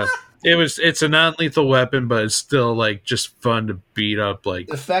 Yeah. It's a non-lethal weapon, but it's still like just fun to beat up. Like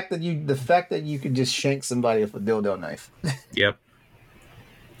the fact that you could just shank somebody with a dildo knife. Yep.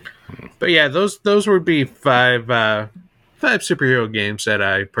 But yeah, those would be five superhero games that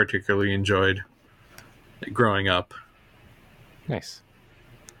I particularly enjoyed growing up. Nice.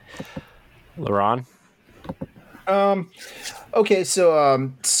 LaRon? Okay,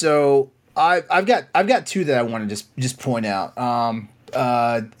 so I've got 2 that I want to just point out.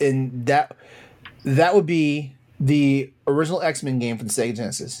 And that would be the original X-Men game for the Sega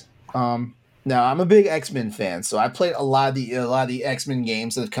Genesis. Now I'm a big X-Men fan, so I played a lot of the X-Men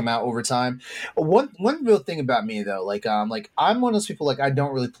games that have come out over time. One real thing about me though, like I'm one of those people, like I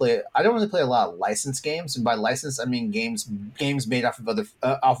don't really play a lot of licensed games, and by license I mean games made off of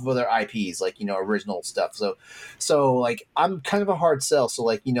other IPs, like original stuff. So like I'm kind of a hard sell. So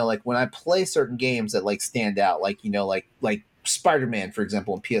like like when I play certain games that like stand out, like like Spider-Man, for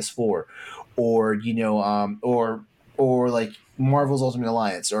example, on PS4, or like Marvel's Ultimate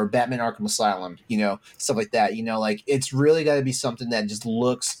Alliance or Batman Arkham Asylum, stuff like that. Like it's really got to be something that just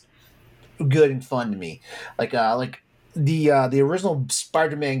looks good and fun to me. Like the original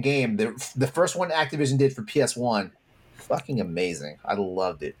Spider-Man game, the first one Activision did for PS1. Fucking amazing. I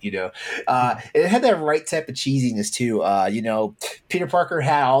loved it. It had that right type of cheesiness too. Peter Parker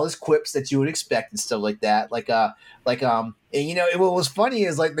had all his quips that you would expect and stuff like that. And what was funny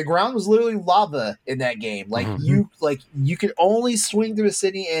is like the ground was literally lava in that game. Like you could only swing through the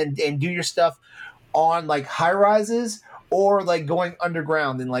city and do your stuff on like high rises or like going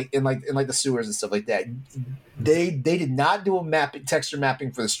underground in the sewers and stuff like that. They did not do a texture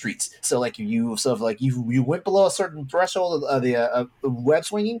mapping for the streets. So like you went below a certain threshold of the web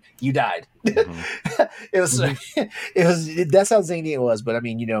swinging, you died. Mm-hmm. it was that's how zany it was. But I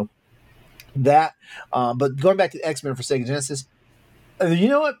mean, that. But going back to X-Men for Sega Genesis, you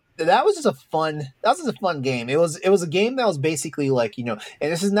know what? That was just a fun game. It was a game that was basically like, and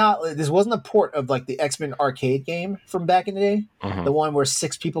this wasn't a port of like the X-Men arcade game from back in the day, the one where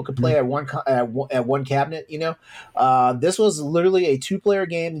 6 people could play at one cabinet. This was literally a 2-player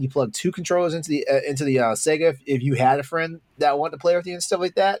game. You plug 2 controllers into the Sega if you had a friend that wanted to play with you and stuff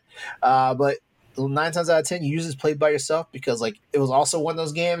like that. But 9 times out of 10, you usually played by yourself because like it was also one of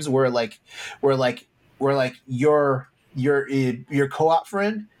those games where your co-op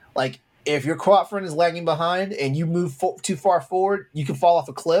friend. Like, if your co-op friend is lagging behind and you move too far forward, you can fall off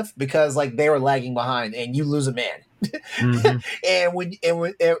a cliff because like they were lagging behind and you lose a man. Mm-hmm.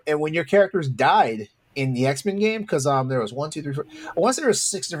 and when your characters died in the X-Men game, because there was 1, 2, 3, 4. I want to say there was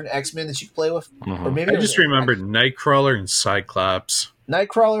 6 different X-Men that you could play with, or maybe I just remembered Nightcrawler and Cyclops.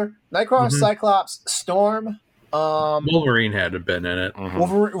 Nightcrawler, Cyclops, Storm. Wolverine had to have been in it.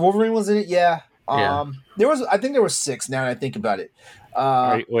 Wolverine was in it, yeah. I think there was 6 now that I think about it.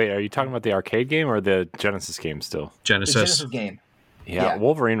 Are you talking about the arcade game or the Genesis game still? The Genesis game. Yeah,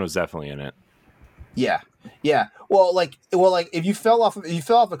 Wolverine was definitely in it. Yeah. Well, if you fell off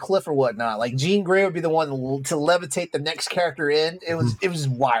a cliff or whatnot, like Jean Grey would be the one to levitate the next character in. It was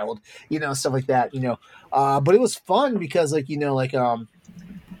wild, stuff like that, but it was fun because it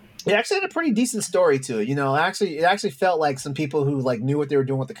actually had a pretty decent story to it. It actually felt like some people who knew what they were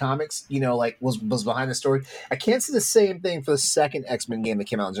doing with the comics, was behind the story. I can't say the same thing for the second X-Men game that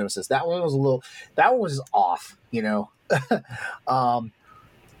came out on Genesis. That one was just off,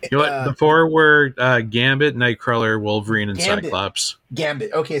 the 4 were Gambit, Nightcrawler, Wolverine, and Cyclops.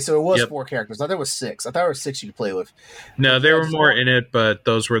 Gambit. Okay, so it was 4 characters. I thought there was 6. I thought there was 6 you could play with. No, there were more in it, but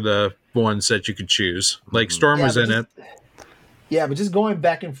those were the ones that you could choose. Like Storm was in it. Yeah, but just going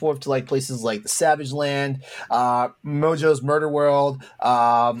back and forth to places like the Savage Land, Mojo's Murder World,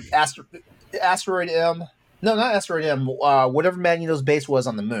 Asteroid M. No, not Asteroid M. Whatever Magneto's base was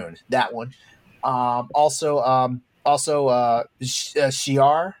on the moon. That one. Also,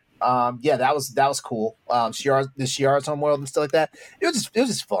 Shi'ar. That was cool. Shi'ar's homeworld and stuff like that. It was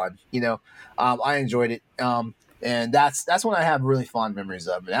just fun. I enjoyed it. And that's one I have really fond memories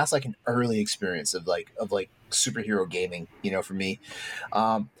of. And that's an early experience of superhero gaming, for me.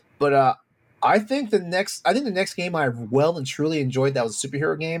 But I think the next game I well and truly enjoyed that was a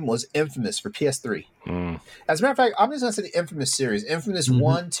superhero game was Infamous for PS3. As a matter of fact, I'm just gonna say the Infamous series, Infamous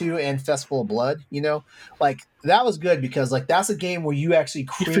 1, 2, and Festival of Blood. That was good because that's a game where you actually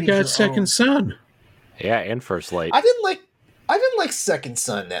created. You forgot Second Son. Yeah, and First Light. I didn't like Second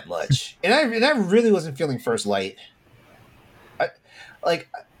Son that much, and I really wasn't feeling First Light.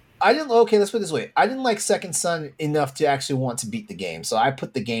 Okay, let's put it this way. I didn't like Second Son enough to actually want to beat the game, so I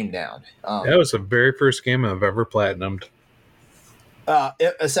put the game down. That was the very first game I've ever platinumed.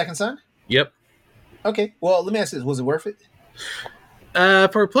 A Second Son? Yep. Okay, well, let me ask you this. Was it worth it?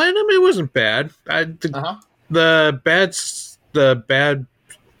 For platinum, it wasn't bad. The bad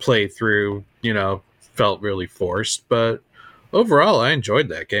playthrough, felt really forced, but overall, I enjoyed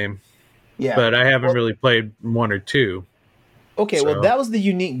that game. Yeah. But I haven't really played 1 or 2. Okay, well, that was the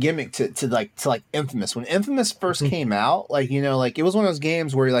unique gimmick to Infamous. When Infamous first came out, it was one of those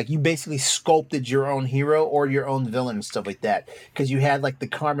games where you basically sculpted your own hero or your own villain and stuff like that because you had the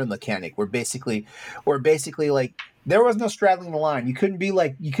karma mechanic where basically there was no straddling the line. You couldn't be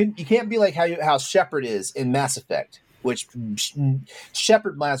you can't be how Shepard is in Mass Effect, which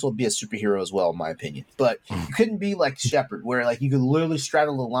Shepard might as well be a superhero as well, in my opinion. But you couldn't be like Shepard, where you could literally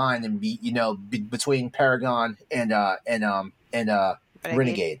straddle the line and be between Paragon and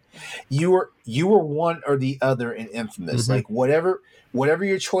Renegade. You were one or the other in Infamous. Whatever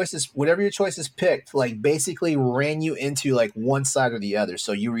your choices picked, basically ran you into one side or the other.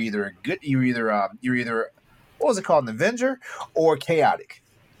 So you were either what was it called, an Avenger or chaotic.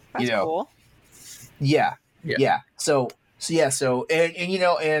 That's cool. Yeah. So the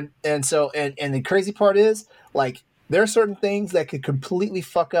crazy part is there are certain things that could completely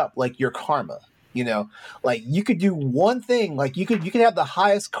fuck up your karma. You could do one thing, you could have the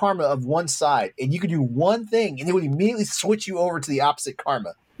highest karma of one side, and you could do one thing, and it would immediately switch you over to the opposite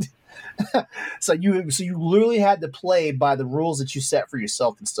karma. So you literally had to play by the rules that you set for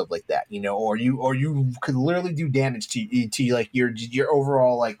yourself and stuff like that, or you could literally do damage to your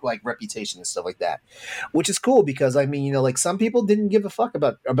overall reputation and stuff like that, which is cool because some people didn't give a fuck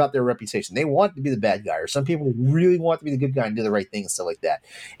about their reputation. They want to be the bad guy, or some people really want to be the good guy and do the right thing and stuff like that.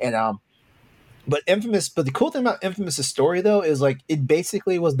 And but the cool thing about Infamous' story though is it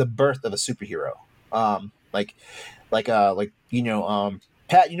basically was the birth of a superhero.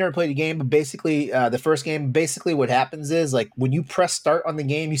 Pat, you never played a game, but basically, the first game, basically what happens is when you press start on the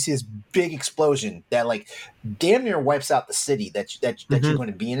game, you see this big explosion that damn near wipes out the city that you're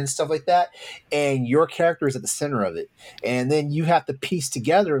going to be in and stuff like that. And your character is at the center of it. And then you have to piece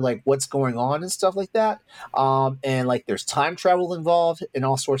together what's going on and stuff like that. And there's time travel involved and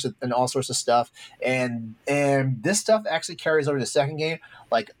all sorts of stuff. And this stuff actually carries over to the second game.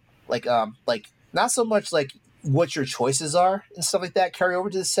 Not so much what your choices are and stuff like that carry over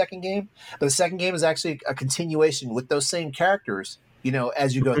to the second game. But the second game is actually a continuation with those same characters,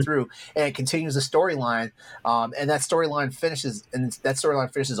 as you go through, and it continues the storyline. And that storyline finishes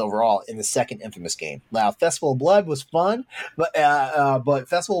overall in the second Infamous game. Now, Festival of Blood was fun, but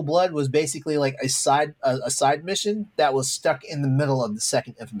Festival of Blood was basically a side mission that was stuck in the middle of the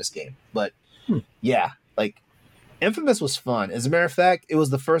second Infamous game. But yeah, Infamous was fun. As a matter of fact, it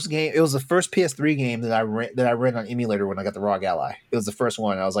was the first game. It was the first PS3 game that I ran on emulator when I got the ROG Ally. It was the first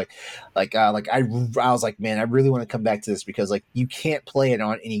one. I was I was like, man, I really want to come back to this because like you can't play it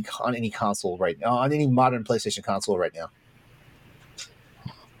on any console right now, on any modern PlayStation console right now.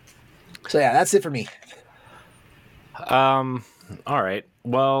 So yeah, that's it for me. All right.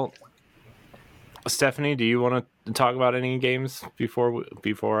 Well, Stephanie, do you want to talk about any games before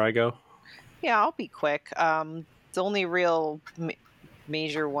I go? Yeah, I'll be quick. The only real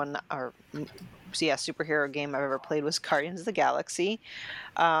major one, superhero game I've ever played was Guardians of the Galaxy.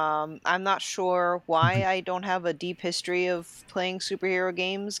 I'm not sure why I don't have a deep history of playing superhero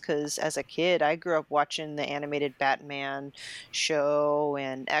games, because as a kid, I grew up watching the animated Batman show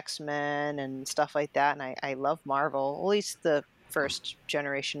and X-Men and stuff like that, and I love Marvel, at least the first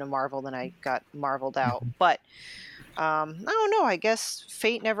generation of Marvel, then I got marveled out. But I don't know. I guess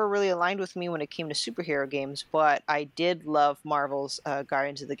fate never really aligned with me when it came to superhero games, but I did love Marvel's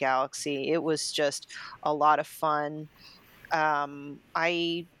Guardians of the Galaxy. It was just a lot of fun.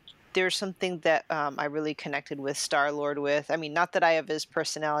 There's something that I really connected with Star-Lord with. I mean, not that I have his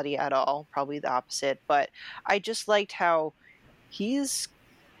personality at all, probably the opposite, but I just liked how he's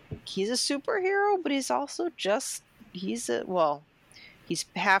a superhero, but he's also he's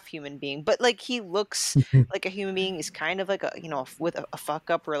half human being, but like he looks like a human being. He's kind of like with a fuck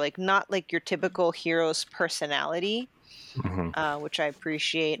up, or like not like your typical hero's personality, which I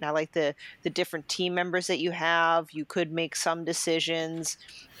appreciate. And I like the different team members that you have. You could make some decisions.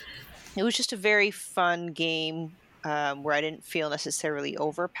 It was just a very fun game where I didn't feel necessarily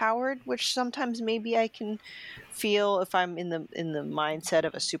overpowered, which sometimes maybe I can feel if I'm in the mindset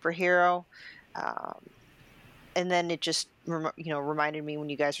of a superhero. And then it just reminded me when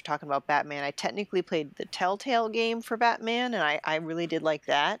you guys were talking about Batman. I technically played the Telltale game for Batman, and I really did like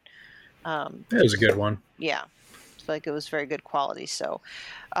that. That was a good one. Yeah, like it was very good quality. So,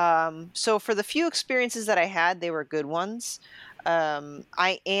 so for the few experiences that I had, they were good ones.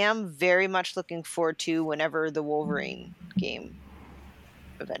 I am very much looking forward to whenever the Wolverine game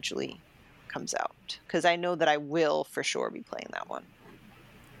eventually comes out, because I know that I will for sure be playing that one.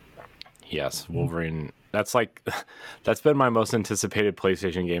 Yes, Wolverine. That's been my most anticipated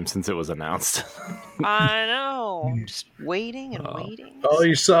PlayStation game since it was announced. I know. I'm just waiting and waiting. All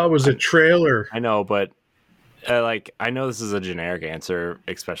you saw was a trailer. I know, but I know this is a generic answer,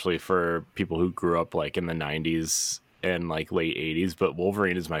 especially for people who grew up like in the 90s and like late 80s, but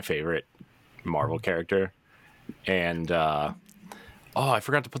Wolverine is my favorite Marvel character. And I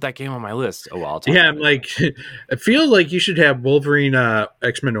forgot to put that game on my list. Oh, well, I'll talk I'm like, I feel like you should have Wolverine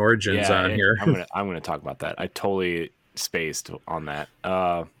X-Men Origins on here. I'm gonna talk about that. I totally spaced on that.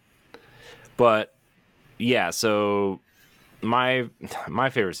 But yeah, so my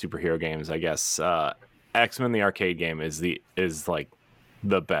favorite superhero games, I guess, X-Men the arcade game is like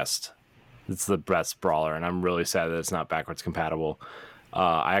the best. It's the best brawler, and I'm really sad that it's not backwards compatible.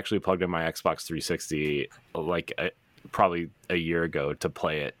 I actually plugged in my Xbox 360 probably a year ago to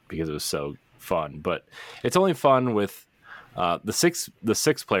play it because it was so fun, but it's only fun with the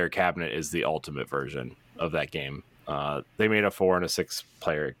six player cabinet is the ultimate version of that game. They made a 4 and a 6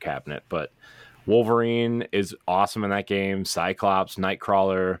 player cabinet, but Wolverine is awesome in that game. Cyclops,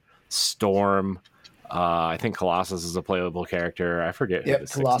 Nightcrawler, Storm. I think Colossus is a playable character. I forget who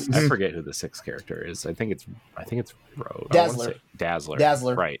the sixth character is. I think it's Rogue. Dazzler.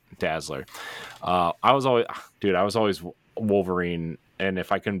 Dazzler. Right, Dazzler. I was always Wolverine, and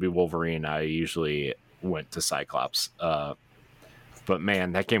if I couldn't be Wolverine, I usually went to Cyclops. But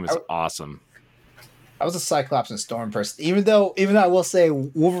man, that game is awesome. I was a Cyclops and Storm person, even though I will say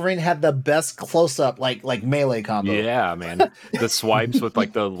Wolverine had the best close up like melee combo. Yeah, man, the swipes with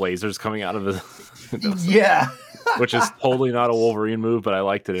like the lasers coming out of his. Yeah. Which is totally not a Wolverine move, but I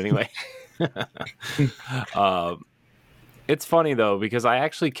liked it anyway. It's funny though, because I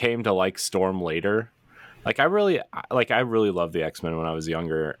actually came to like Storm later. I really loved the X-Men when I was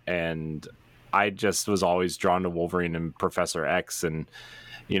younger, and I just was always drawn to Wolverine and Professor X, and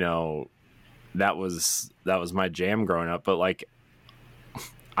that was my jam growing up. But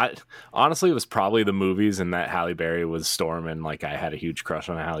I honestly, it was probably the movies, and that Halle Berry was Storm, and I had a huge crush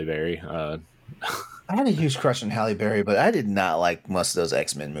on Halle Berry. I had a huge crush on Halle Berry, but I did not like most of those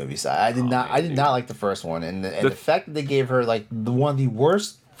X-Men movies. I did not like the first one, and the fact that they gave her one of the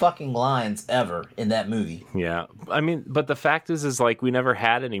worst fucking lines ever in that movie. Yeah, I mean, but the fact is we never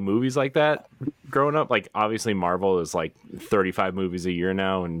had any movies like that growing up. Obviously Marvel is 35 movies a year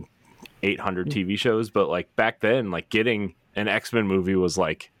now and 800 TV shows, but back then, getting an X-Men movie was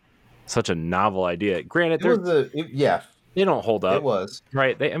such a novel idea. Granted, They don't hold up. It was.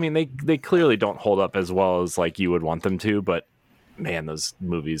 Right. They clearly don't hold up as well as like you would want them to, but man, those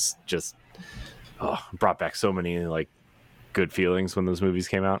movies just brought back so many like good feelings when those movies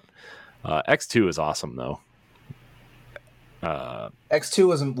came out. X2 is awesome though.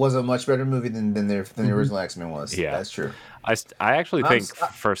 X2 was a much better movie than the original X-Men was. Yeah, that's true. I actually think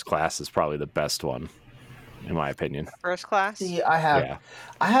First Class is probably the best one, in my opinion. First Class. See,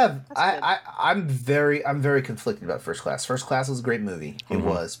 I'm very conflicted about First Class. First Class was a great movie. It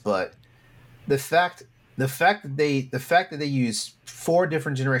was, but the fact that they used 4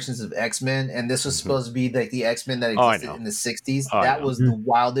 different generations of X-Men, and this was supposed to be like the X-Men that existed in the 60s. That was the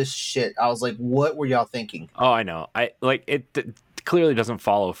wildest shit. I was like, what were y'all thinking? Oh, I know. It clearly doesn't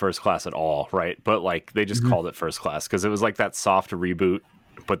follow First Class at all, right? But like they just called it First Class because it was like that soft reboot,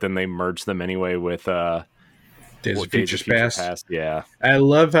 but then they merged them anyway with Days of Future Past. Yeah. I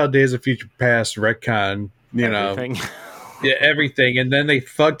love how Days of Future Past retcon, everything. Yeah, everything, and then they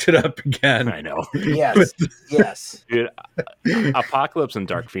fucked it up again. I know. Yes. Dude, Apocalypse and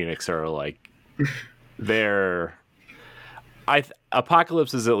Dark Phoenix are like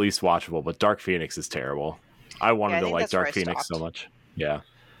Apocalypse is at least watchable, but Dark Phoenix is terrible. I wanted to like Dark Phoenix so much. Yeah.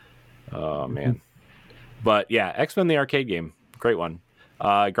 Oh man. But yeah, X-Men the arcade game, great one.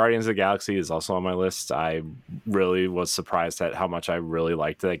 Guardians of the Galaxy is also on my list. I really was surprised at how much I really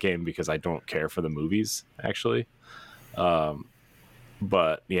liked that game because I don't care for the movies actually.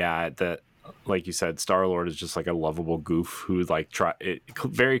 But yeah, that like you said, Star-Lord is just like a lovable goof who like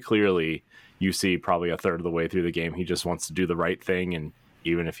very clearly you see probably a third of the way through the game he just wants to do the right thing, and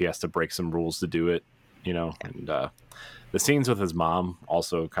even if he has to break some rules to do it, and the scenes with his mom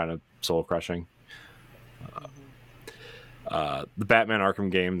also kind of soul crushing. The Batman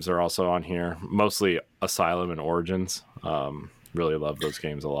Arkham games are also on here, mostly Asylum and Origins. Really love those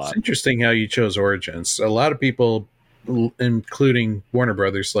games a lot. It's interesting how you chose Origins. A lot of people, including Warner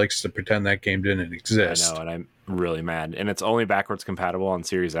Brothers, likes to pretend that game didn't exist. I know, and I'm really mad. And it's only backwards compatible on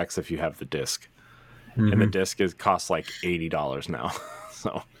Series X if you have the disc. And the disc costs like $80 now.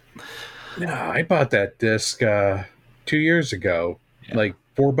 So, no, I bought that disc 2 years ago, like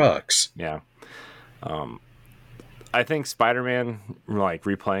 $4. Yeah. I think Spider-Man, like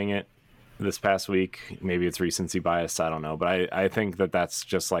replaying it this past week, maybe it's recency bias, I don't know, but I think that's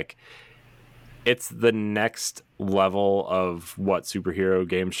just like it's the next level of what superhero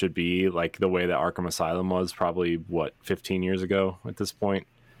games should be, like the way that Arkham Asylum was probably 15 years ago at this point.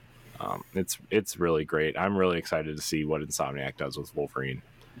 It's really great. I'm really excited to see what Insomniac does with Wolverine.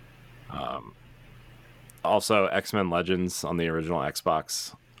 Also, X-Men Legends on the original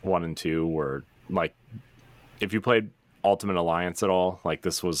Xbox 1 and 2 were like, if you played Ultimate Alliance at all, like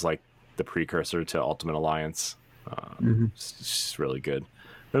this was like the precursor to Ultimate Alliance. It's just really good.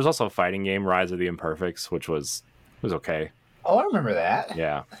 There's also a fighting game, Rise of the Imperfects, which was okay. Oh, I remember that.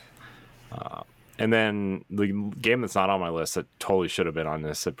 Yeah. And then the game that's not on my list that totally should have been on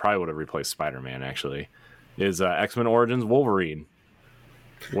this, it probably would have replaced Spider-Man actually, is X-Men Origins Wolverine,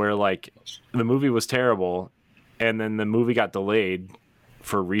 where like the movie was terrible and then the movie got delayed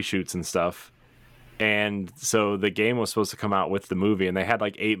for reshoots and stuff. And so the game was supposed to come out with the movie, and they had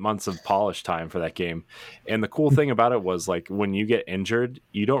like 8 months of polish time for that game. And the cool thing about it was like when you get injured,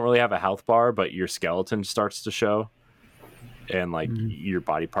 you don't really have a health bar, but your skeleton starts to show, and like your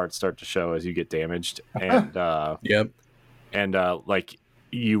body parts start to show as you get damaged. And like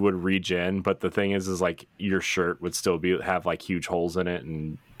you would regen, but the thing is like your shirt would still have like huge holes in it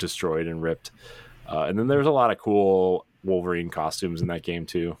and destroyed and ripped. And then there's a lot of cool Wolverine costumes in that game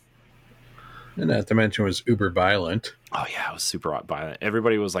too. And not to mention it was uber violent. Oh yeah, it was super violent.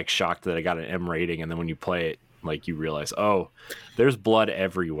 Everybody was like shocked that it got an M rating, and then when you play it, like you realize, oh, there's blood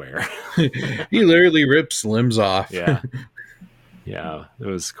everywhere. He literally rips limbs off. Yeah. Yeah, it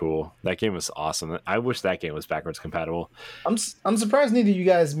was cool. That game was awesome. I wish that game was backwards compatible. I'm surprised neither of you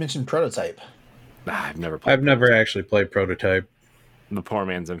guys mentioned Prototype. I've never actually played Prototype. The poor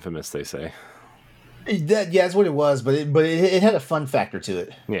man's Infamous, they say. That's what it was, but it had a fun factor to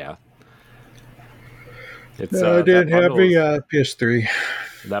it. Yeah. I didn't have a PS3.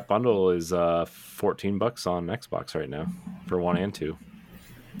 That bundle is $14 on Xbox right now for 1 and 2.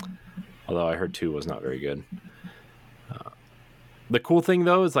 Although I heard 2 was not very good. The cool thing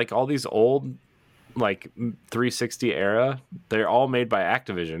though is like all these old like 360 era, they're all made by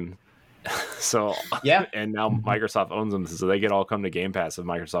Activision. So yeah, and now Microsoft owns them, so they get all come to Game Pass if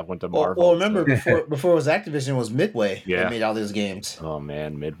Microsoft went to Marvel. Well, remember before it was Activision, it was Midway that made all these games. Oh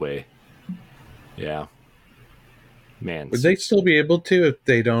man, Midway. Yeah. Man, would they still be able to if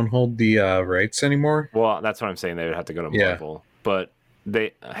they don't hold the rights anymore? Well, that's what I'm saying. They would have to go to Marvel. But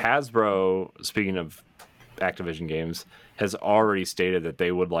Hasbro, speaking of Activision Games, has already stated that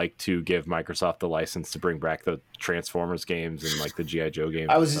they would like to give Microsoft the license to bring back the Transformers games and like the G.I. Joe games.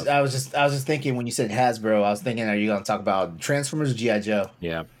 I was just thinking when you said Hasbro, I was thinking, are you going to talk about Transformers or G.I. Joe?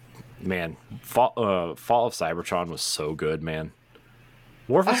 Yeah, man. Fall of Cybertron was so good, man.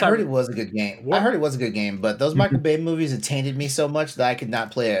 I heard it was a good game. But those Michael Bay movies have tainted me so much that I could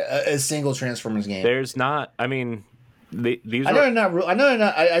not play a single Transformers game. There's not. I mean, these. I know they're not.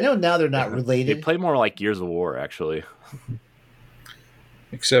 I know now they're not related. They play more like Gears of War, actually.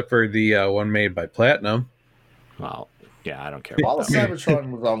 Except for the one made by Platinum. Well, yeah, I don't care. Fall of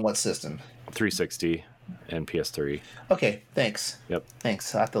Cybertron was on what system? 360 and PS3. Okay, thanks. Yep.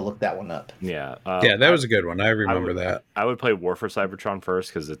 Thanks. I have to look that one up. Yeah. Yeah, that was a good one. I remember that. I would play War for Cybertron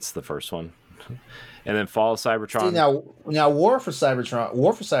first because it's the first one, and then Fall of Cybertron. See, now War for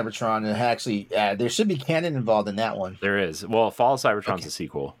Cybertron actually there should be canon involved in that one. There is. Well, Fall of Cybertron's a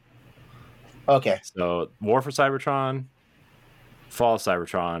sequel. Okay. So War for Cybertron, Fall of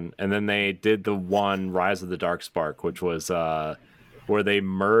Cybertron, and then they did the one Rise of the Dark Spark, which was where they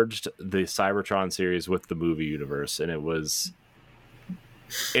merged the Cybertron series with the movie universe, and it was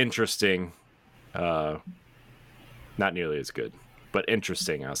interesting. Not nearly as good, but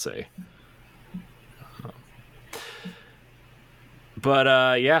interesting, I'll say.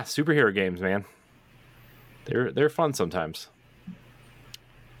 But yeah, superhero games, man. They're fun sometimes.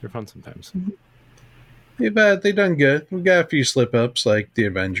 They done good. We got a few slip ups like the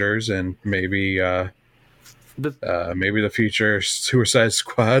Avengers and maybe the future Suicide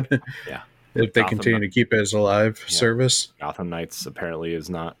Squad. Yeah, if they continue to keep it as a live service. Gotham Knights apparently is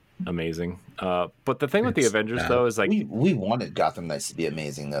not amazing. But the thing with the Avengers though is like we wanted Gotham Knights to be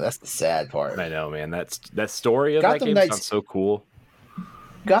amazing though. That's the sad part. I know, man. That story of Gotham that game sounds so cool.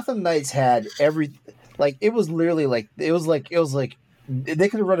 Gotham Knights had it was literally like it was like they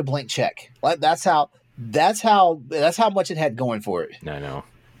could have wrote a blank check. Like that's how much it had going for it. I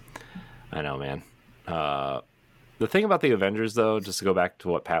know, man. The thing about the Avengers though, just to go back to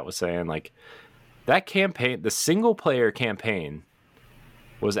what Pat was saying, like that campaign, the single player campaign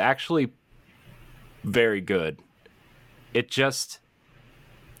was actually very good. It just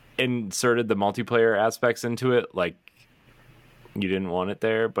inserted the multiplayer aspects into it like you didn't want it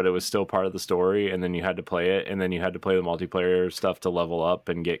there, but it was still part of the story, and then you had to play it, and then you had to play the multiplayer stuff to level up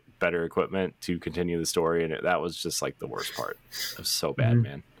and get better equipment to continue the story, and that was just like the worst part. It was so bad,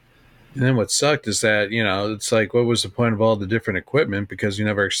 man. And then what sucked is that, it's like, what was the point of all the different equipment because you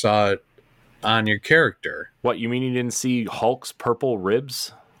never saw it on your character? What, you mean you didn't see Hulk's purple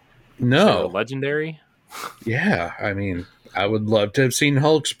ribs? No. Legendary? Yeah, I mean, I would love to have seen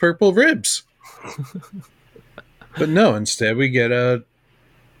Hulk's purple ribs. But no, instead we get a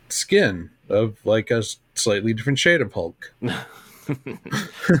skin of like a slightly different shade of Hulk.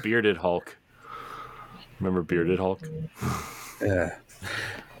 Bearded Hulk. Remember Bearded Hulk? Yeah.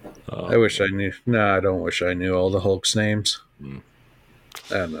 I wish I knew. No, I don't wish I knew all the Hulk's names. I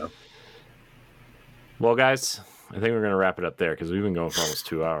don't know. Well, guys, I think we're going to wrap it up there because we've been going for almost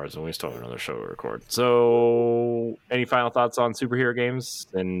 2 hours and we still have another show to record. So, any final thoughts on superhero games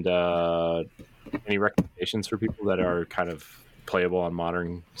and any recommendations for people that are kind of playable on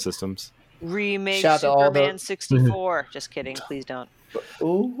modern systems? Remake Superman 64. Just kidding. Please don't.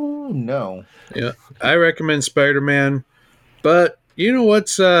 Oh, no. Yeah, I recommend Spider-Man, but you know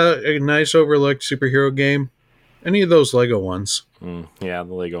what's a nice overlooked superhero game? Any of those Lego ones. Yeah,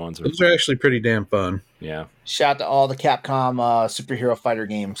 the Lego ones. Those are actually pretty damn fun. Yeah. Shout out to all the Capcom superhero fighter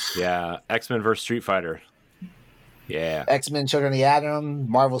games. Yeah, X-Men vs. Street Fighter. Yeah. X-Men Children of the Atom,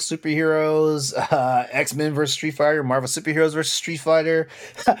 Marvel Superheroes, X-Men vs. Street Fighter, Marvel Superheroes vs. Street Fighter,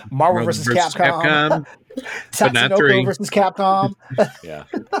 Marvel vs. Capcom. Tatsunoko versus Capcom. Yeah.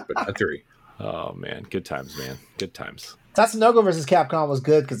 But not 3. Oh, man. Good times, man. Good times. Tatsunoko versus Capcom was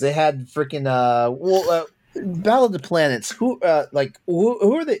good because they had freaking Battle of the Planets. Who are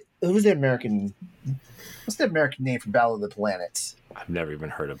the who's the American? What's the American name for Battle of the Planets? I've never even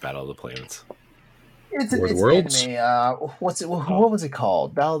heard of Battle of the Planets. It's Worlds? Anime. What's it? What was it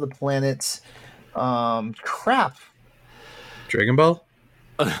called? Battle of the Planets. Crap. Dragon Ball?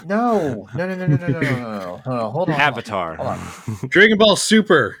 No. Hold on. Avatar. Hold on. Dragon Ball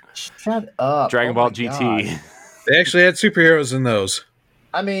Super. Shut up. Dragon Ball GT. God. They actually had superheroes in those.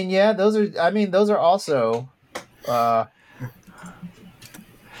 I mean, yeah, those are also.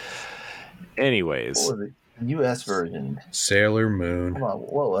 Anyways, what was it? U.S. version. Sailor Moon. Hold on,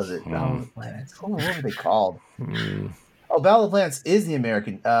 what was it? Battle of the Planets. Hold on, what were they called? Oh, Battle of the Planets is the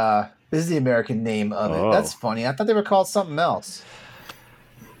American. Is the American name of it. That's funny. I thought they were called something else.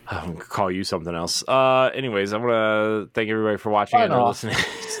 I'm gonna call you something else. Anyways, I want to thank everybody for watching and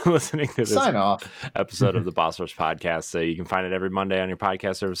listening to this episode of the Boss Rush Podcast. So you can find it every Monday on your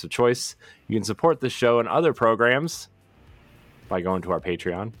podcast service of choice. You can support this show and other programs by going to our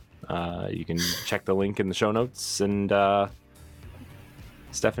Patreon. You can check the link in the show notes. And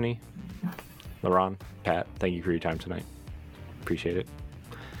Stephanie, LaRon, Pat, thank you for your time tonight. Appreciate it.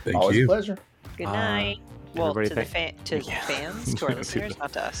 Always a pleasure. Good night. Well, to the fans, to our listeners,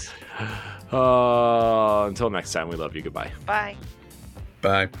 not to us. Until next time, we love you. Goodbye. Bye.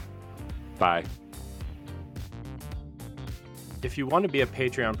 Bye. Bye. If you want to be a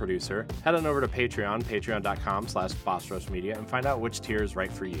Patreon producer, head on over to Patreon, patreon.com/BossRushMedia, and find out which tier is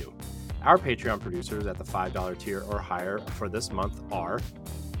right for you. Our Patreon producers at the $5 tier or higher for this month are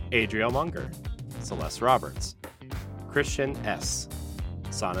Adriel Munger, Celeste Roberts, Christian S.,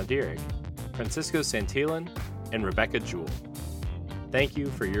 Sana Dierig, Francisco Santillan, and Rebecca Jewell. Thank you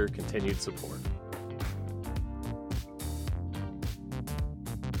for your continued support.